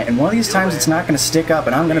front, and one of these times it's not gonna stick up,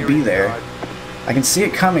 and I'm gonna be there. I can see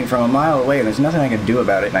it coming from a mile away, and there's nothing I can do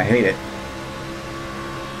about it, and I hate it.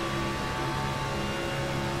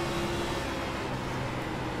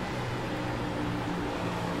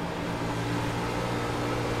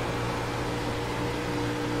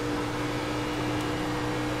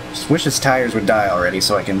 Just wish his tires would die already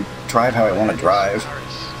so I can drive how I want to drive.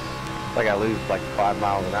 It's like I lose like 5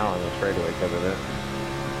 miles an hour on the straightaway because of it.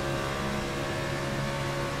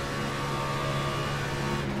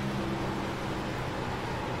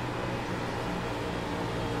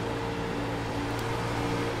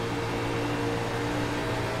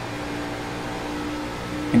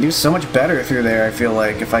 I can do so much better through there, I feel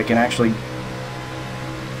like, if I can actually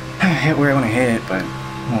hit where I want to hit, but...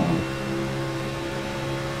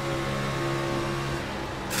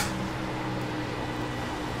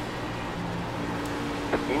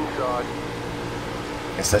 Inside.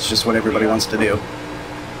 Guess that's just what everybody wants to do.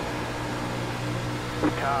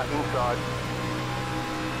 Car inside.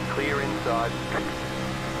 Clear inside.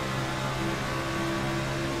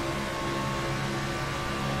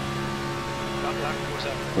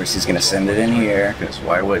 Of course he's gonna send it in here, because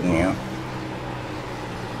why wouldn't you?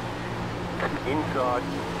 Inside.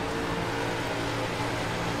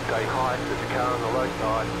 Stay high, there's a car on the low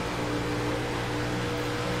side.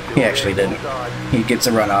 Still He actually there, didn't. inside. He gets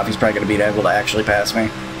a run off, he's probably gonna be able to actually pass me.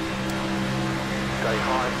 Stay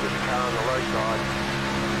high, there's a car on the low side.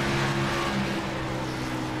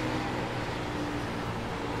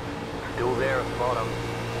 Still there at the bottom.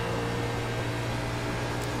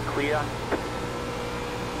 Clear.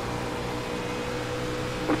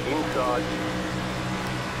 Inside.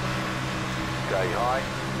 Stay high.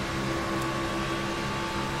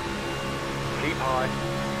 Keep high.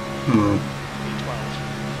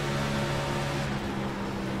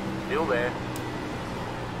 Still there.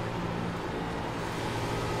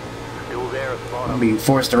 Still there at the I'm bottom. being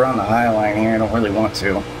forced around the high line here, I don't really want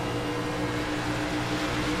to.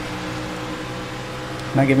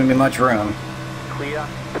 Not giving me much room. Clear.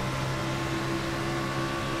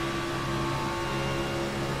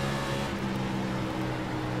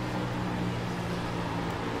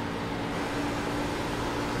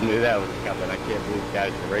 Knew that was coming. I can't believe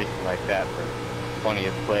guys are racing like that for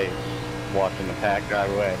 20th place, watching the pack drive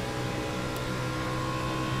away.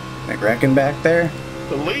 McReckon back there?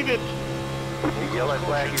 Believe it! The yellow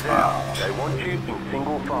flag is out. They want you in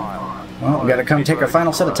single file. Well, we gotta come take our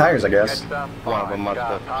final set of tires, I guess. One of them must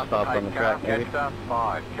have stopped on the track, maybe.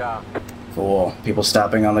 Cool. People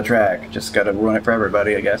stopping on the track. Just gotta ruin it for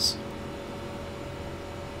everybody, I guess.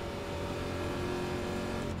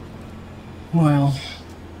 Well,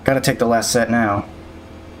 gotta take the last set now.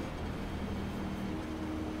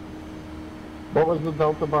 What was the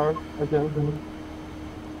delta bar again?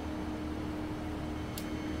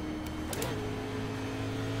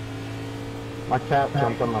 My cat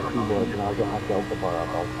jumped on my keyboard and I got my delta bar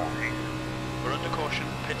up all the time. We're under caution.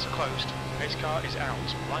 Pits are closed. Pace car is out.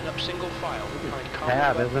 Line up single file. Behind car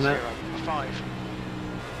Tab, number isn't it? 05.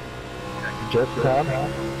 Just tab?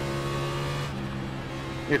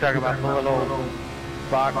 You're talking about the little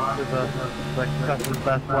box with the custom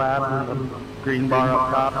best lab and the green bar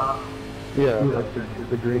up top? Yeah, that's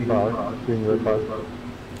the green bar, green red bar.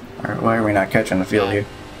 Alright, why are we not catching the field here?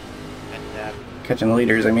 Catching the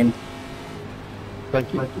leaders, I mean.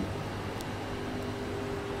 Thank you.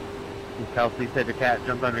 Kelsey said your cat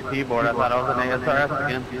jumped on your keyboard. I thought I was an ASRS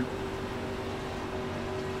again.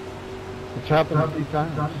 It's happened a few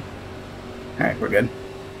times. Alright, we're good.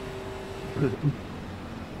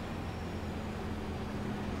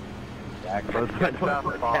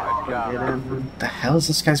 What the hell is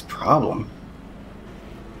this guy's problem?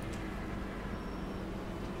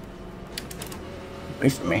 Away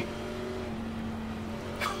from me.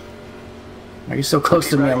 Why are you so close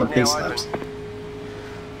to me on the pace laps?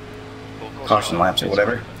 Caution laps or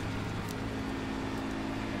whatever.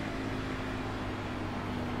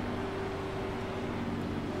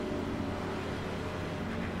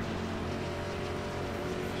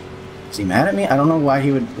 Is he mad at me? I don't know why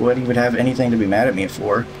he would have anything to be mad at me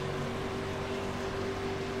for.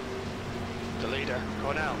 The leader,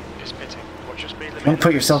 Cornell, is pitting. Watch your speed limit. Don't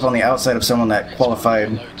put yourself on the outside of someone that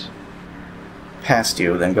qualified past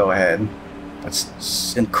you, then go ahead.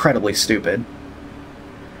 That's incredibly stupid.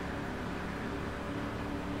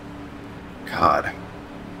 God.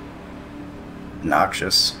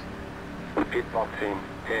 Noxious. Pit box in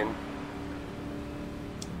 10,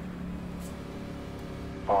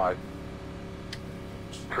 5,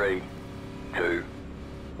 3, 2,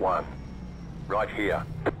 1. Right here.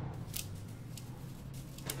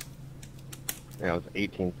 Yeah, it was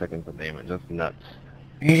 18 seconds of damage. That's nuts.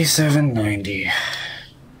 87.90.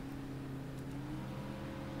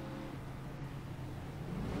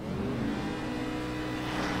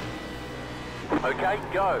 Okay,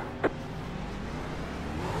 go.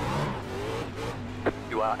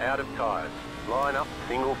 You are out of tires. Line up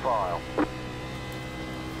single file.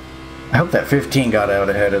 I hope that 15 got out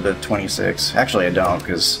ahead of the 26. Actually, I don't,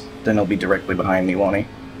 because then he'll be directly behind me, won't he?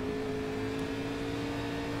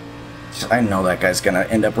 I know that guy's gonna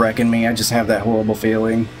end up wrecking me. I just have that horrible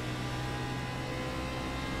feeling.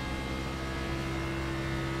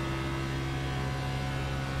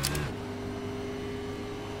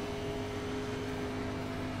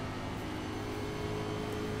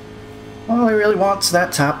 Well, he really wants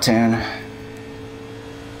that top 10.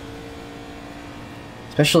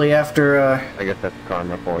 Especially after, I guess that's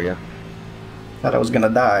karma for you. thought I was gonna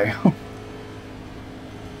die.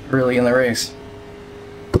 Early in the race.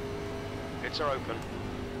 Pits are open.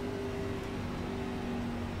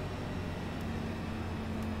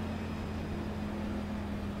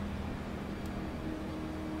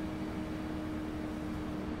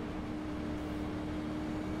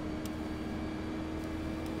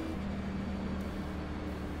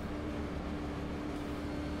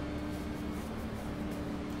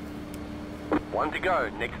 One to go.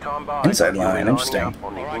 Next time by. Inside You'll be line, lining interesting. up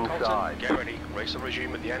on the Alright, Colton, inside. get ready. Race will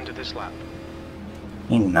resume at the end of this lap.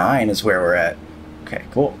 E9 is where we're at. Okay,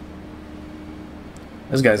 cool.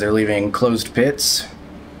 Those guys are leaving closed pits.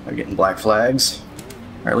 They're getting black flags.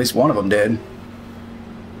 Or at least one of them did.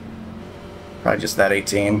 Probably just that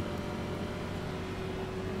 18.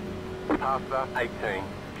 Pasta 18.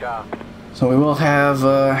 Car. So we will have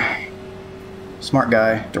a smart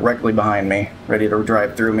guy directly behind me, ready to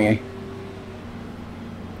drive through me.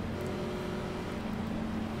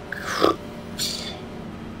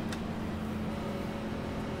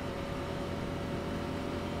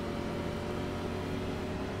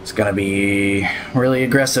 It's gonna be really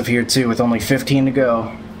aggressive here too, with only 15 to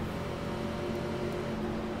go.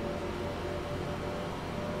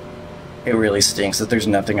 It really stinks that there's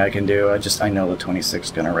nothing I can do. I know the 26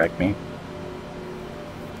 is gonna wreck me.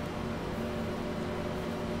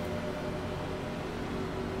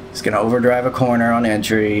 He's gonna overdrive a corner on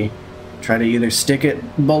entry, try to either stick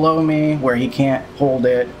it below me where he can't hold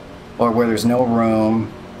it, or where there's no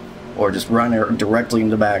room, or just run it directly in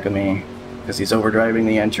the back of me, because he's overdriving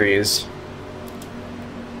the entries.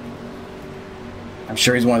 I'm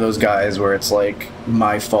sure he's one of those guys where it's like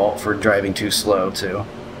my fault for driving too slow too.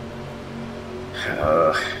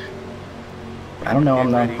 I don't know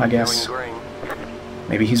him though, I guess. Going green.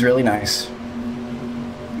 Maybe he's really nice.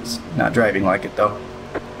 He's not driving like it though.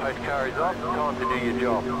 Post car is off. Time to do your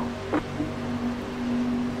job.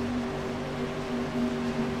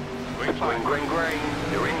 Green flag. Green, green.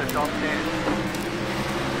 You're in the top 10.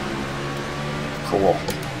 Cool.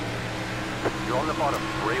 You're on the bottom.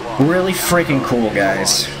 Rewind. Really freaking cool,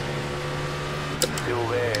 guys. Still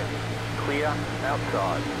there. Clear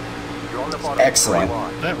outside. You're on the bottom. Excellent.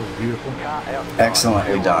 Rewind. That was beautiful. Car outside.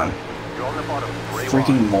 Excellently done. You're on the bottom. Rewind.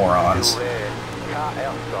 Freaking morons. Still there. Car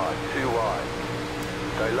outside. Too wide.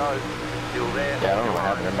 Go low. Still there. Yeah, I don't know what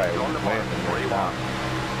happened. Everybody You're on the was bottom. playing.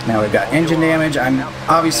 Rewind. Now we've got engine damage. I'm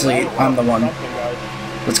the one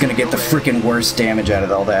that's gonna get the freaking worst damage out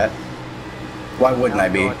of all that. Why wouldn't I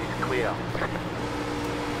be? Outside is clear.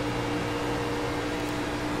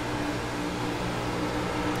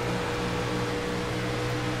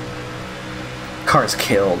 Car's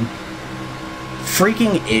killed.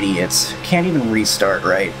 Freaking idiots. Can't even restart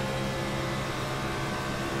right.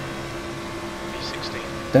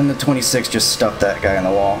 B16. Then the 26 just stuffed that guy on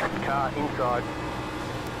the wall. Car inside.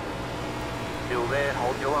 Still there,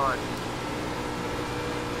 hold your line.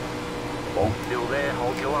 Cool. Still there,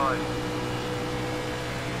 hold your line.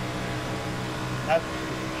 That's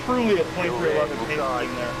truly a 2311 pace Inside.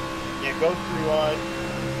 thing there. Yeah, go through line.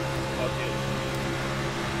 Okay.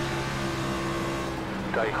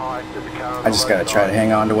 Stay high to the car on I just the gotta low try to side.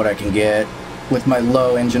 hang on to what I can get with my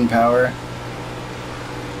low engine power.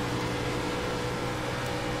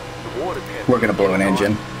 The water temp We're gonna blow an is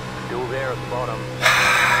engine. high. Still there at the bottom.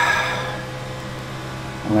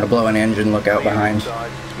 I'm gonna blow an engine, look out Clear behind.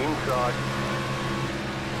 Inside. Inside.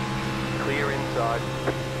 Clear inside.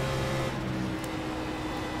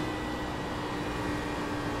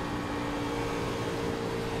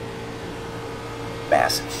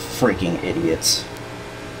 Massive freaking idiots.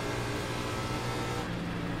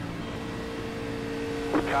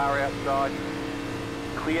 Car outside.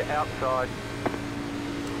 Clear outside.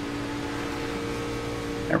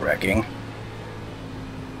 They're wrecking.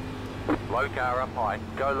 Low car up high.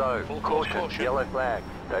 Go low. Full course Caution. caution. Yellow flag.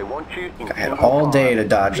 They want you in I had single all day file. to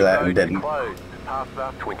dodge Pit that and road didn't. Closed.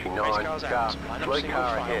 Past 29 Race car's car. out. Line up Slow single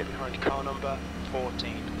car file ahead. behind car number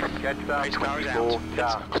 14. Catch up Race car is 24 out.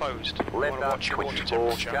 car. It's closed. You Left want to up watch your water 24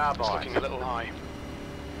 temperature. car It's by. looking a little high.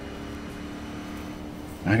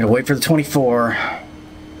 I gotta wait for the 24.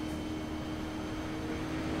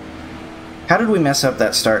 How did we mess up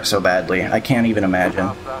that start so badly? I can't even imagine.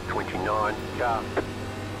 Past 29 car.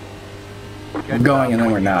 We're going and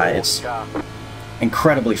then we're not. It's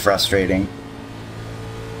incredibly frustrating.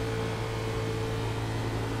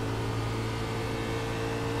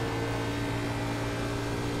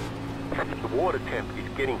 The water temp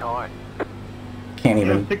is getting high. Can't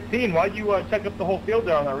You're even. 16. Why'd you check up the whole field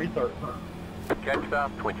there on that restart? Catch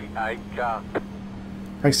up 28 car.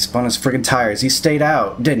 He spun his friggin' tires. He stayed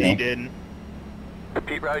out, didn't He he? didn't. The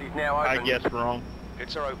pit road is now open. I guess wrong.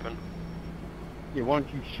 Pits are open. Yeah, why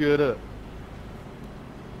don't you shut up?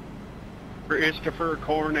 Christopher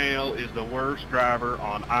Cornell is the worst driver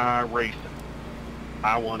on iRacing.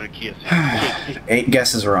 I want to kiss him. 8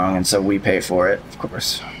 guesses wrong, and so we pay for it, of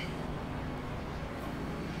course.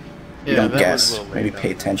 You don't that was a guess. little late Maybe on pay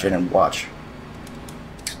that. attention and watch.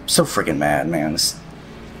 I'm so freaking mad, man. This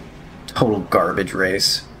total garbage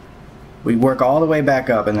race. We work all the way back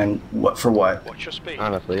up, and then what for what? Watch your speed.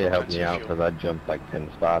 Honestly, it helped Plenty me of out fuel. because I jumped like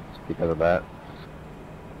 10 spots because of that.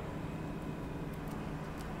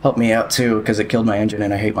 Helped me out too, because it killed my engine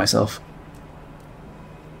and I hate myself.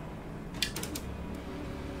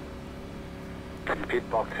 Pit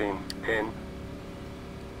box in 10.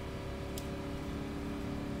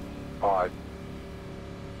 5.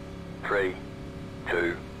 3.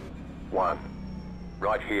 2. 1.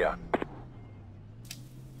 Right here.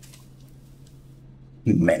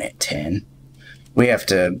 Minute 10. We have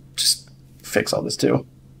to just fix all this too.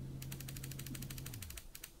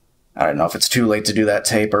 I don't know if it's too late to do that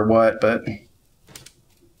tape or what, but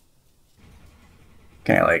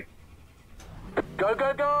can I like Go,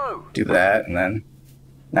 go, go! do that and then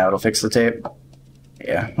now it'll fix the tape?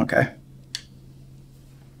 Yeah, okay.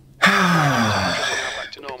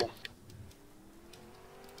 Back to normal.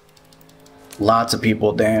 Lots of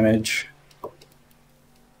people damage.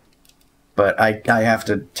 But I have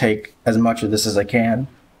to take as much of this as I can.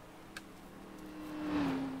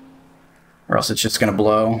 Or else it's just gonna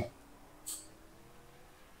blow.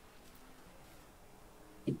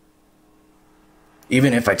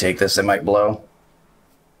 Even if I take this, it might blow.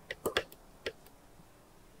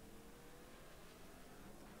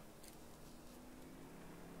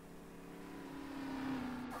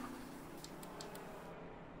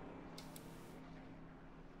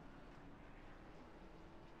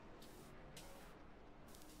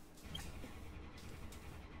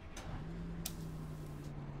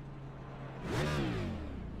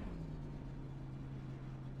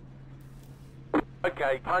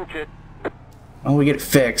 Okay, punch it. When we get it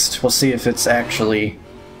fixed, we'll see if it's actually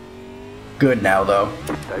good now, though.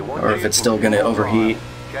 They want Or you if it's in still gonna single overheat.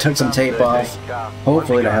 file. Took some Catch tape up off, 13 car.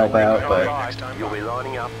 hopefully to help out, but You'll be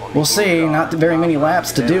lining up on the we'll see. inside. Not very many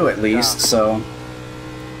laps to do at Car. least, so.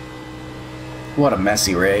 What a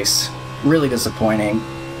messy race. Really disappointing.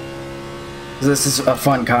 This is a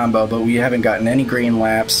fun combo, but we haven't gotten any green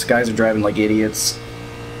laps. Guys are driving like idiots.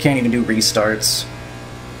 Can't even do restarts.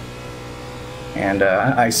 And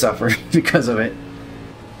I suffer because of it.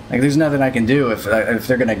 Like, there's nothing I can do if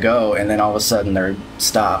they're gonna go and then all of a sudden they're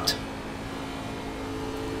stopped.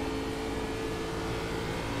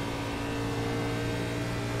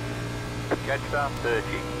 Catch up 30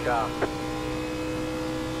 car.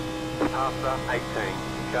 Pass up 18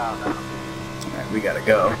 car. Alright, we gotta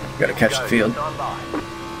go. Gotta catch the field. Stand by.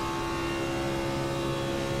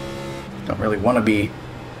 Don't really want to be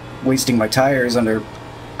wasting my tires under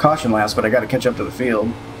caution laps, but I gotta catch up to the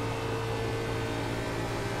field.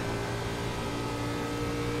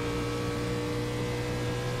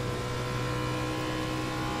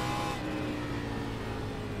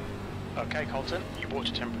 Okay, Colton, your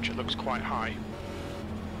water temperature looks quite high.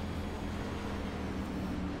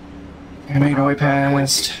 I made my way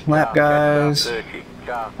past lap guys. 30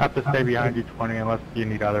 car. I have to stay behind you 20 unless you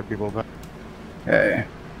need other people. But Okay.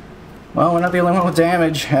 Well, we're not the only one with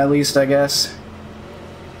damage, at least, I guess.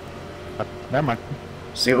 Never mind.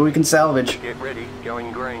 See what we can salvage. Get ready,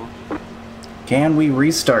 going green. Can we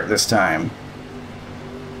restart this time?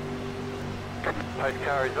 Pace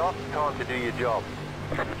car is off, time to do your job.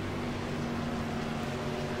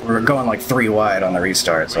 We're going like 3 wide on the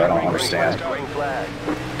restart, so I don't understand. Green flag.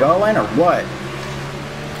 Going or what?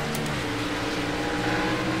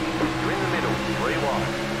 You're in the middle, 3 wide.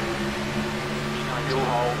 Still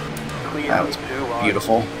hold, clear That was 2 wide.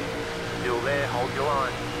 beautiful. Still there, hold your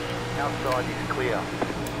line. Outside is clear.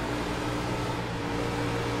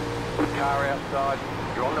 Car outside,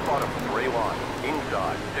 you're on the bottom, 3 wide.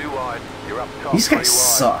 Inside, 2 wide, you're up top. These guys 3 wide.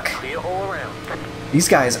 suck. Clear all around. These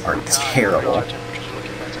guys are terrible. Temperature's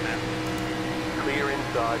looking better now. Clear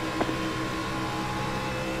inside.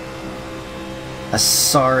 A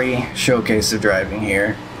sorry showcase of driving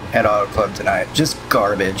here at Auto Club tonight. Just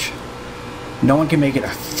garbage. No one can make it a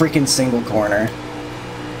freaking single corner.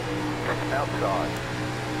 Outside.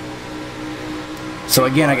 So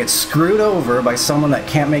again, I get screwed over by someone that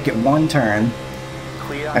can't make it 1 turn.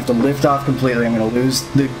 Clear. I have to lift off completely. I'm going to lose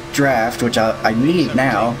the draft, which I need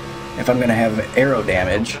now if I'm going to have aero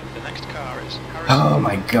damage. The next car is Harrison. Oh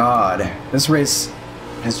my god. This race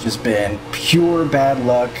has just been pure bad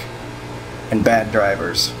luck and bad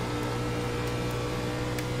drivers.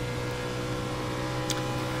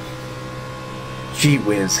 Gee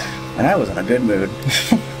whiz. And I was in a good mood.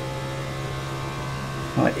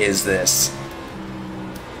 What is this?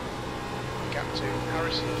 Gap to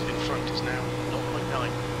Harrison in front is now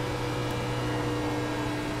 0.9.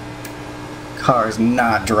 Car is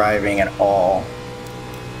not driving at all.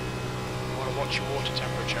 You want to watch your water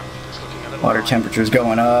temperature. It's looking a little Water high. temperature's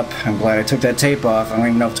going up. I'm glad I took that tape off. I don't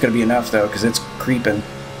even know if it's going to be enough though, because it's creeping.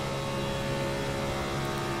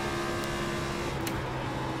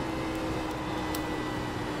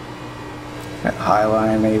 That high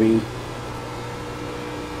line maybe.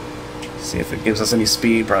 See if it gives us any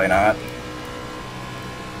speed. Probably not.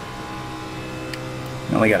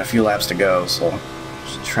 We only got a few laps to go, so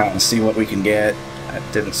just trying to see what we can get.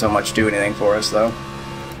 That didn't so much do anything for us though.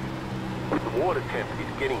 The water temp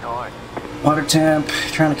is getting high. Water temp,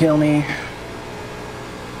 trying to kill me.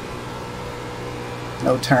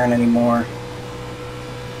 No turn anymore.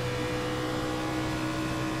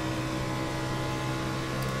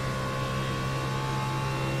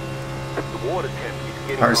 The water temp is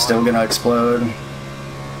getting Car's high. still gonna explode.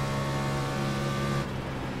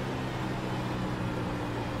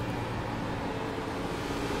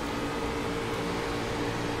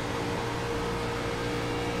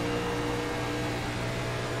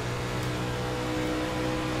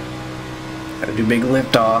 Gotta do big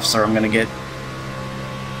lift offs or I'm gonna get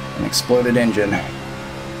an exploded engine.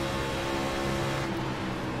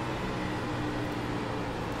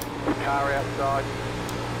 Car outside.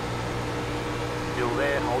 Still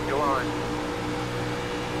there, hold your line.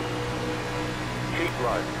 Keep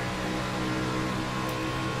low.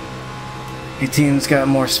 18's got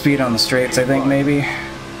more speed on the straights, I think, maybe.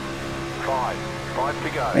 5 to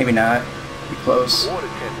go. Maybe not. Be close. Water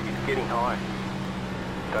temp is getting high.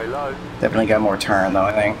 Go low, Definitely got more turn, though,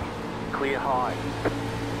 I think. clear high.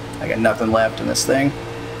 I got nothing left in this thing.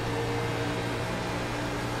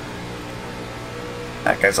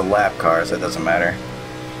 That guy's a lap car, so it doesn't matter.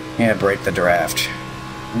 Yeah, break the draft.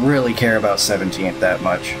 Really care about 17th that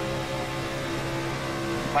much.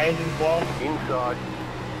 My engine's blown. Inside.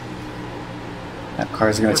 That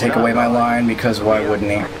car's gonna take away my line because why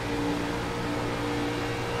wouldn't he?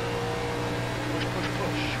 Push, push,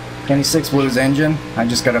 push. Kenny 6 blew his engine. I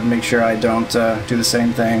just gotta make sure I don't do the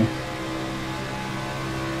same thing.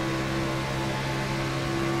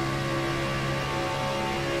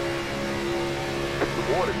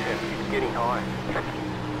 The water temp is getting high.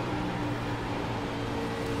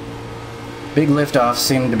 Big liftoffs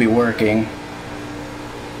seem to be working.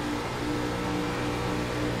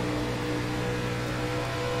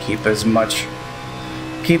 Keep as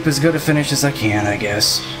good a finish as I can, I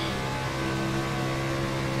guess.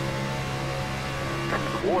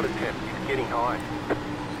 The water temp is getting high.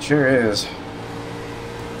 Sure is.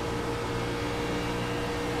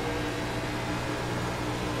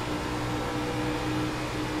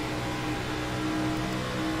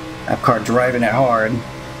 That car driving it hard.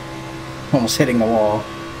 Almost hitting the wall.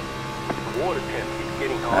 The water temp is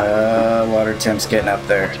getting high. Water temp's getting up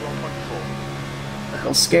there. To 1.4. A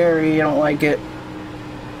little scary, I don't like it.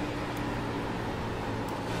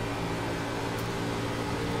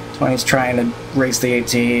 He's trying to race the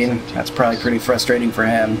 18. That's probably pretty frustrating for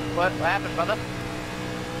him. What happened, brother?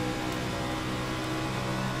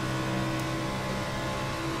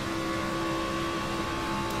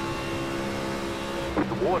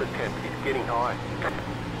 The water temp is getting high.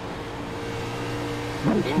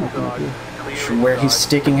 Where he's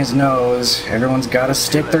sticking his nose. Everyone's got to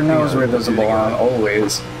stick their nose where it doesn't belong,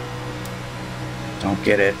 always. Don't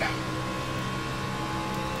get it.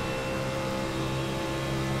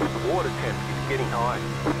 Water temp is getting high.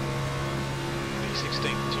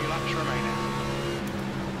 V16, 2 laps remaining.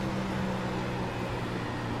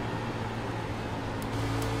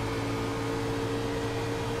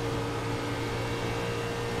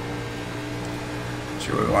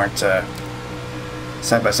 Sure we weren't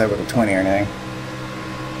side by side with a 20 or anything.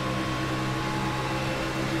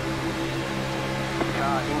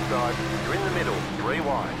 Car inside. You're in the middle. 3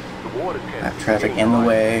 wide. The water temp. Have traffic in the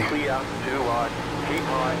way. Clear. 2 wide. Keep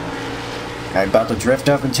high. Guy about to drift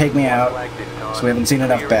up and take me out. So we haven't seen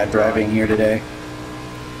enough bad driving here today.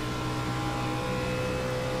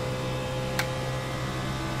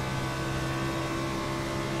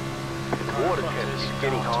 Water temp is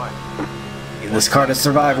getting high. Need this car to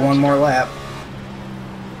survive one more lap.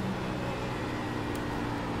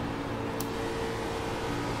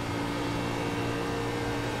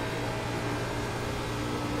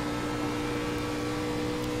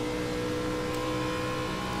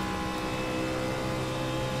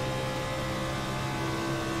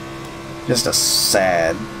 Just a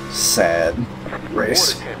sad, sad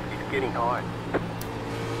race. Water temp is getting high.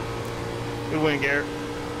 Good win, Garrett.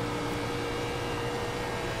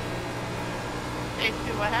 Hey,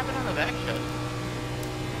 dude, what happened on the back show?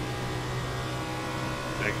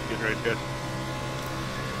 Thanks, good race, good.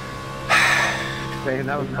 Hey,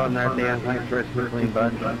 that was fun there at the end. Thanks for the clean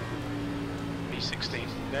bud. V16,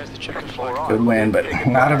 there's the checker flag. Alright. Good win, but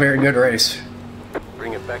not a very good race.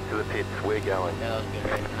 Bring it back to the pits. We're going. Yeah, that was a good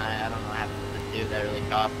race. I don't know what happened to this dude. That really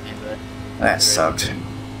cost me, but... That sucked.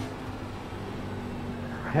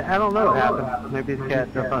 I don't know what happened. Maybe this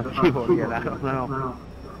cat jumped on the keyboard again. I don't know.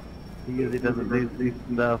 He usually doesn't do these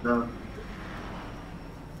stuff.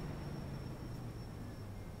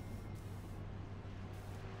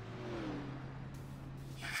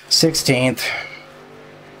 16th.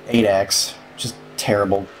 8X. Just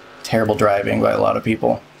terrible, terrible driving by a lot of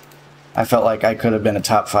people. I felt like I could have been a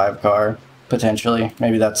top 5 car, potentially.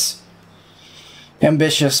 Maybe that's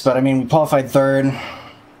ambitious, but I mean, we qualified 3rd.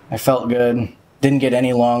 I felt good. Didn't get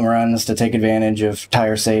any long runs to take advantage of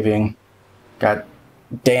tire saving. Got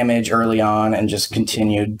damage early on and just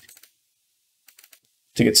continued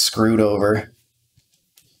to get screwed over.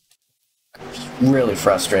 Just really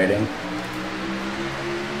frustrating.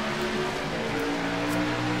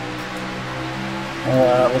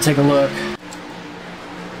 We'll take a look.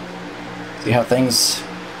 See how things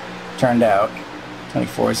turned out.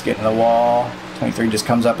 24 is getting the wall. 23 just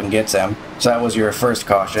comes up and gets him. So that was your first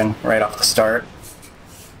caution right off the start.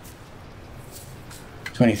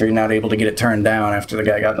 23 not able to get it turned down after the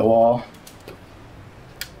guy got in the wall.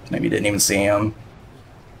 Maybe didn't even see him.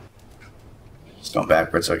 Just going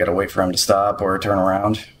backwards, so I gotta wait for him to stop or turn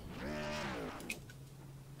around.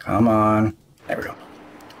 Come on. There we go.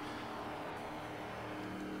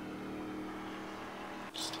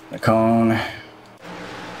 The cone.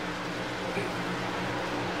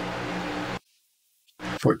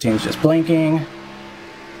 14's just blinking.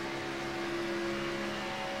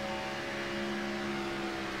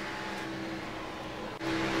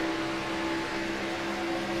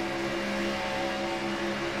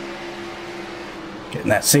 Getting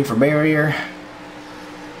that safer barrier.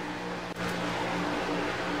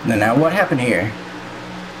 And then now what happened here?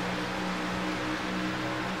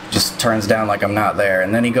 Just turns down like I'm not there,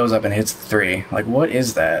 and then he goes up and hits the 3. Like, what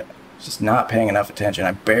is that? Just not paying enough attention.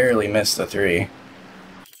 I barely missed the 3.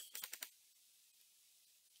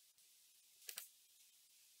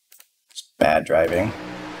 It's bad driving.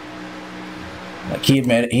 Like,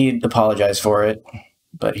 he'd apologized for it,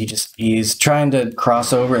 but he's trying to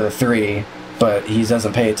cross over the 3, but he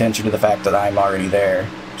doesn't pay attention to the fact that I'm already there.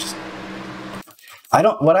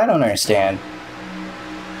 What I don't understand,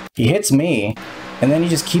 he hits me, and then he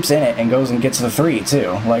just keeps in it and goes and gets the 3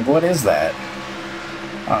 too. Like, what is that?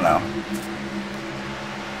 I don't know.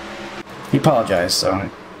 He apologized, so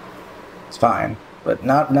it's fine, but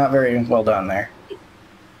not very well done there.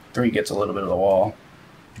 3 gets a little bit of the wall.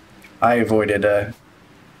 I avoided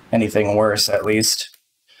anything worse, at least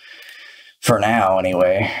for now,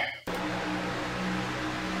 anyway.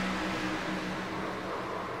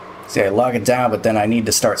 See, I lock it down, but then I need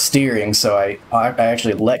to start steering, so I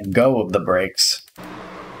actually let go of the brakes.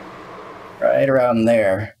 Right around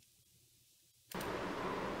there.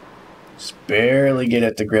 Just barely get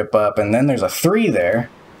it to grip up, and then there's a 3 there.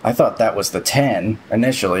 I thought that was the 10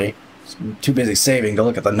 initially. Too busy saving to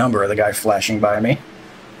look at the number of the guy flashing by me.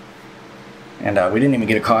 And we didn't even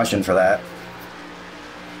get a caution for that.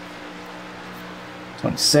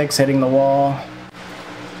 26 hitting the wall.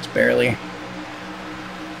 Just barely.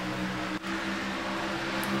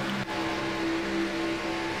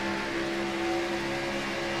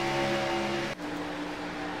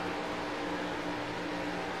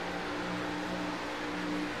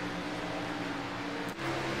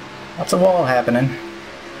 Lots of wall happening.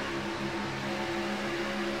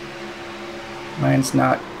 Mine's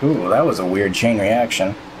not... Ooh, that was a weird chain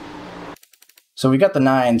reaction. So we got the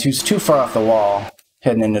 9 too far off the wall,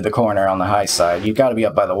 heading into the corner on the high side. You've got to be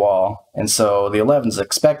up by the wall. And so the 11's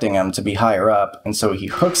expecting him to be higher up, and so he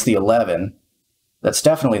hooks the 11. That's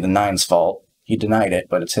definitely the 9's fault. He denied it,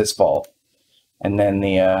 but it's his fault. And then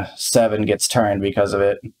the 7 gets turned because of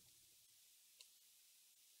it.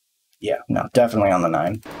 Yeah, no, definitely on the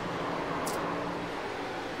 9.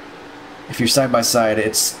 If you're side by side,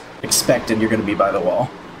 it's expected you're going to be by the wall.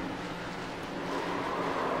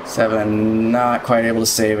 7 not quite able to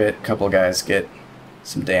save it. A couple guys get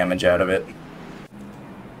some damage out of it.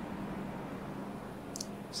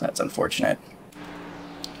 So that's unfortunate.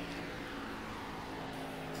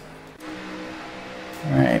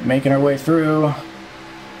 Alright, making our way through.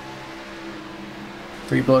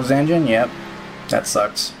 3 blows engine, yep. That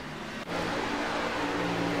sucks.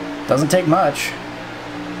 Doesn't take much.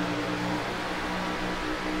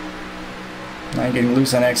 9 getting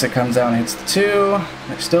loose on exit, comes down, hits the 2.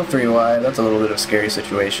 They're still 3 wide. That's a little bit of a scary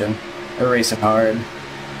situation. They're racing hard.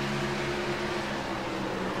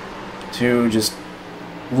 2 just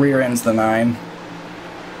rear ends the 9.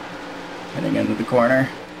 Heading into the corner.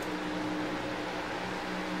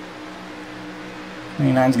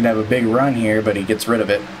 29's gonna have a big run here, but he gets rid of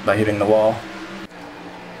it by hitting the wall.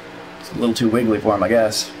 It's a little too wiggly for him, I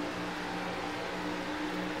guess.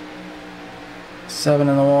 7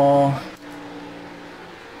 in the wall.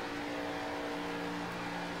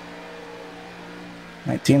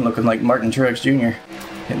 19 looking like Martin Truex Jr.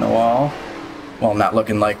 hitting the wall. Well, not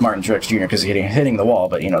looking like Martin Truex Jr. because he's hitting the wall,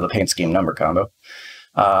 but you know, the paint scheme number combo.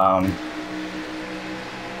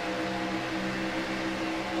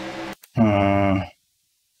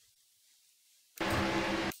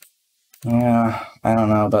 Yeah, I don't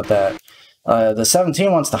know about that. The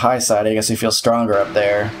 17 wants the high side. I guess he feels stronger up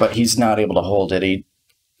there, but he's not able to hold it.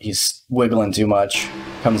 He's wiggling too much.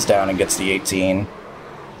 Comes down and gets the 18.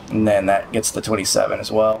 And then that gets the 27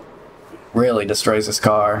 as well. Really destroys his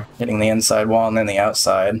car, hitting the inside wall and then the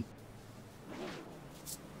outside.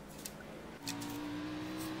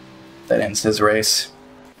 That ends his race.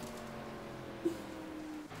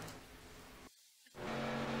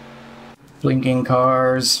 Blinking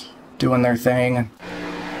cars, doing their thing.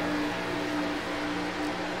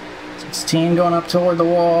 16 going up toward the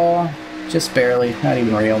wall. Just barely, not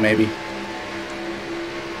even real maybe.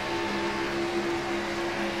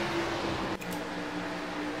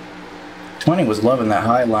 '20 was loving that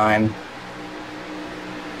high line,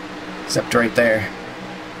 except right there.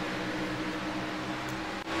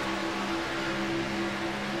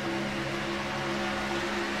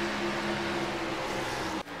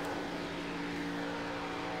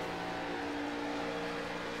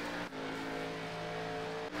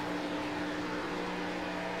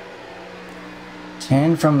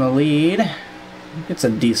 Ten from the lead. Gets a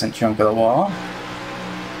decent chunk of the wall.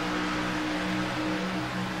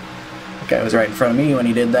 Guy was right in front of me when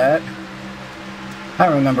he did that. I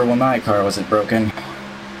remember when my car wasn't broken.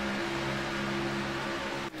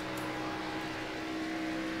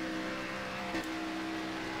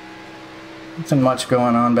 Nothing much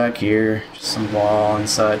going on back here, just some wall and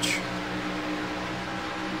such.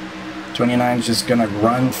 29's just gonna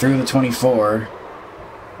run through the 24.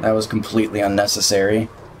 That was completely unnecessary.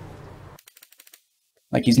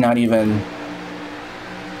 Like, he's not even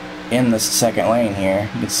in the second lane here.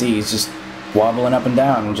 You can see he's just wobbling up and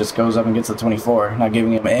down and just goes up and gets the 24. Not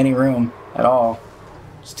giving him any room at all.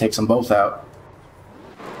 Just takes them both out.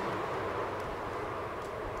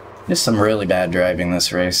 Just some really bad driving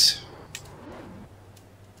this race.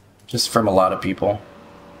 Just from a lot of people.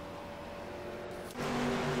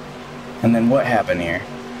 And then what happened here?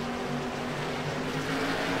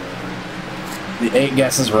 The 8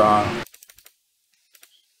 guess is wrong.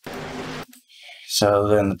 So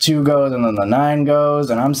then the 2 goes, and then the 9 goes,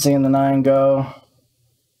 and I'm seeing the 9 go.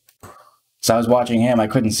 So I was watching him, I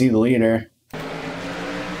couldn't see the leader. So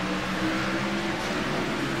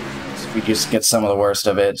if we just get some of the worst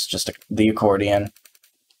of it, it's just the accordion.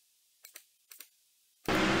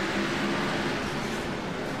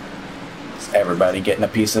 It's everybody getting a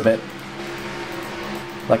piece of it.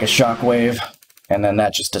 Like a shockwave. And then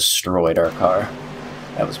that just destroyed our car.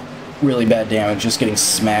 That was really bad damage, just getting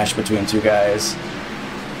smashed between 2 guys.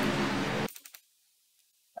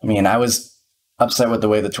 I mean, I was upset with the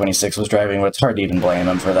way the 26 was driving, but it's hard to even blame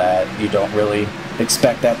him for that. You don't really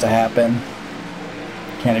expect that to happen.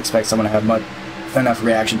 Can't expect someone to have enough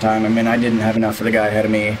reaction time. I mean, I didn't have enough for the guy ahead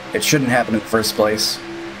of me. It shouldn't happen in the first place.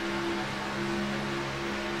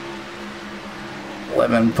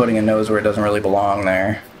 11 putting a nose where it doesn't really belong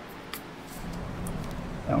there.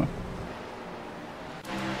 So.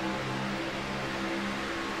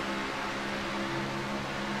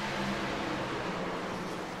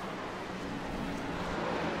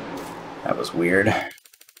 That was weird.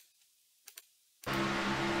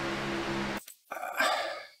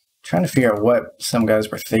 Trying to figure out what some guys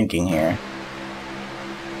were thinking here.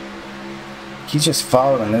 He's just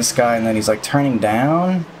following this guy and then he's like turning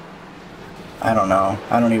down? I don't know.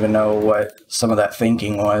 I don't even know what some of that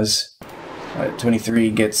thinking was.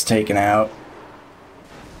 23 gets taken out.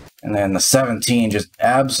 And then the 17 just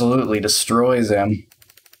absolutely destroys him.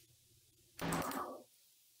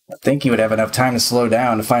 I think he would have enough time to slow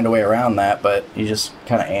down to find a way around that, but he just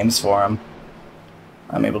kind of aims for him.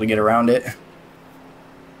 I'm able to get around it.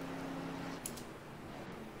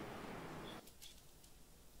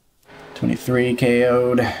 .23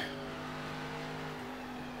 KO'd.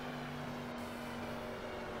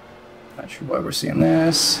 Not sure why we're seeing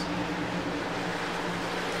this.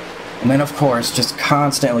 And then, of course, just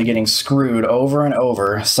constantly getting screwed over and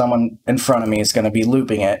over. Someone in front of me is going to be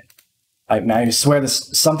looping it. I swear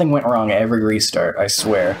something went wrong at every restart, I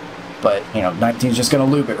swear. But, you know, 19's just going to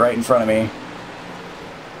loop it right in front of me.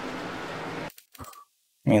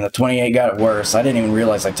 I mean, the 28 got it worse. I didn't even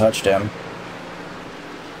realize I touched him.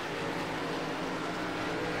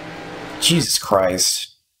 Jesus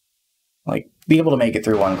Christ. Like, be able to make it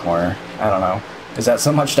through one corner. I don't know. Is that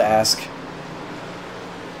so much to ask?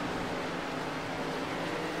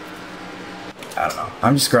 I don't know.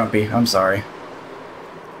 I'm just grumpy. I'm sorry.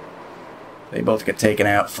 They both get taken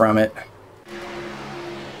out from it.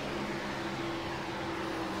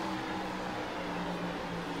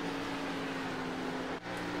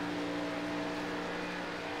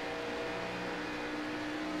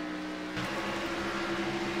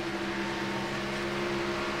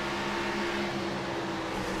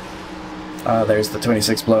 There's the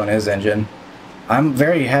 26 blowing his engine. I'm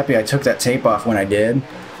very happy I took that tape off when I did,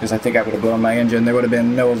 because I think I would have blown my engine. There would have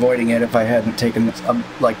been no avoiding it if I hadn't taken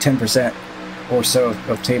like 10% or so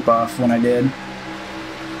of tape off when I did.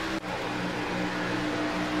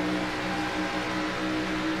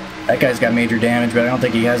 That guy's got major damage, but I don't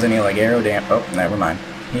think he has any like aero damage. Oh, never mind.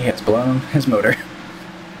 He has blown his motor.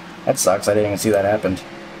 That sucks. I didn't even see that happen.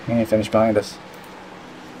 He finished behind us.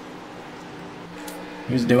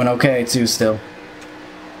 He was doing okay too still.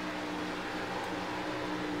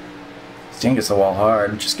 Sting gets the wall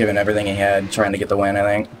hard, just giving everything he had, trying to get the win, I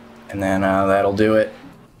think. And then that'll do it.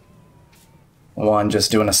 One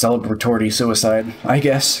just doing a celebratory suicide, I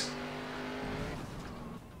guess.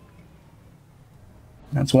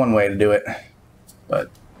 That's one way to do it. But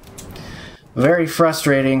very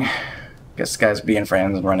frustrating. Guess guys being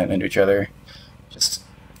friends and running into each other. Just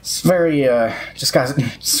it's very just got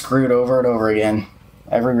screwed over and over again.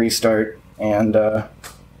 Every restart, and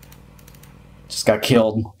just got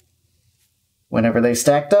killed. Whenever they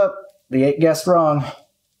stacked up, the 8 guessed wrong.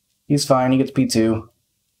 He's fine, he gets P2,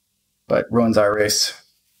 but ruins our race.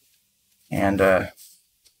 And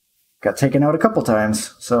got taken out a couple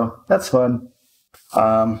times, so that's fun.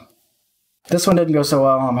 This one didn't go so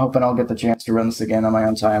well. I'm hoping I'll get the chance to run this again on my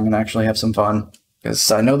own time and actually have some fun.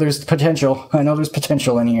 Because I know there's potential. I know there's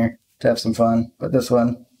potential in here to have some fun, but this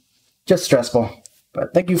one, just stressful.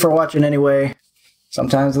 But thank you for watching anyway.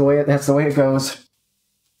 Sometimes that's the way it goes.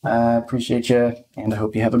 I appreciate you, and I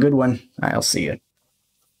hope you have a good one. I'll see you.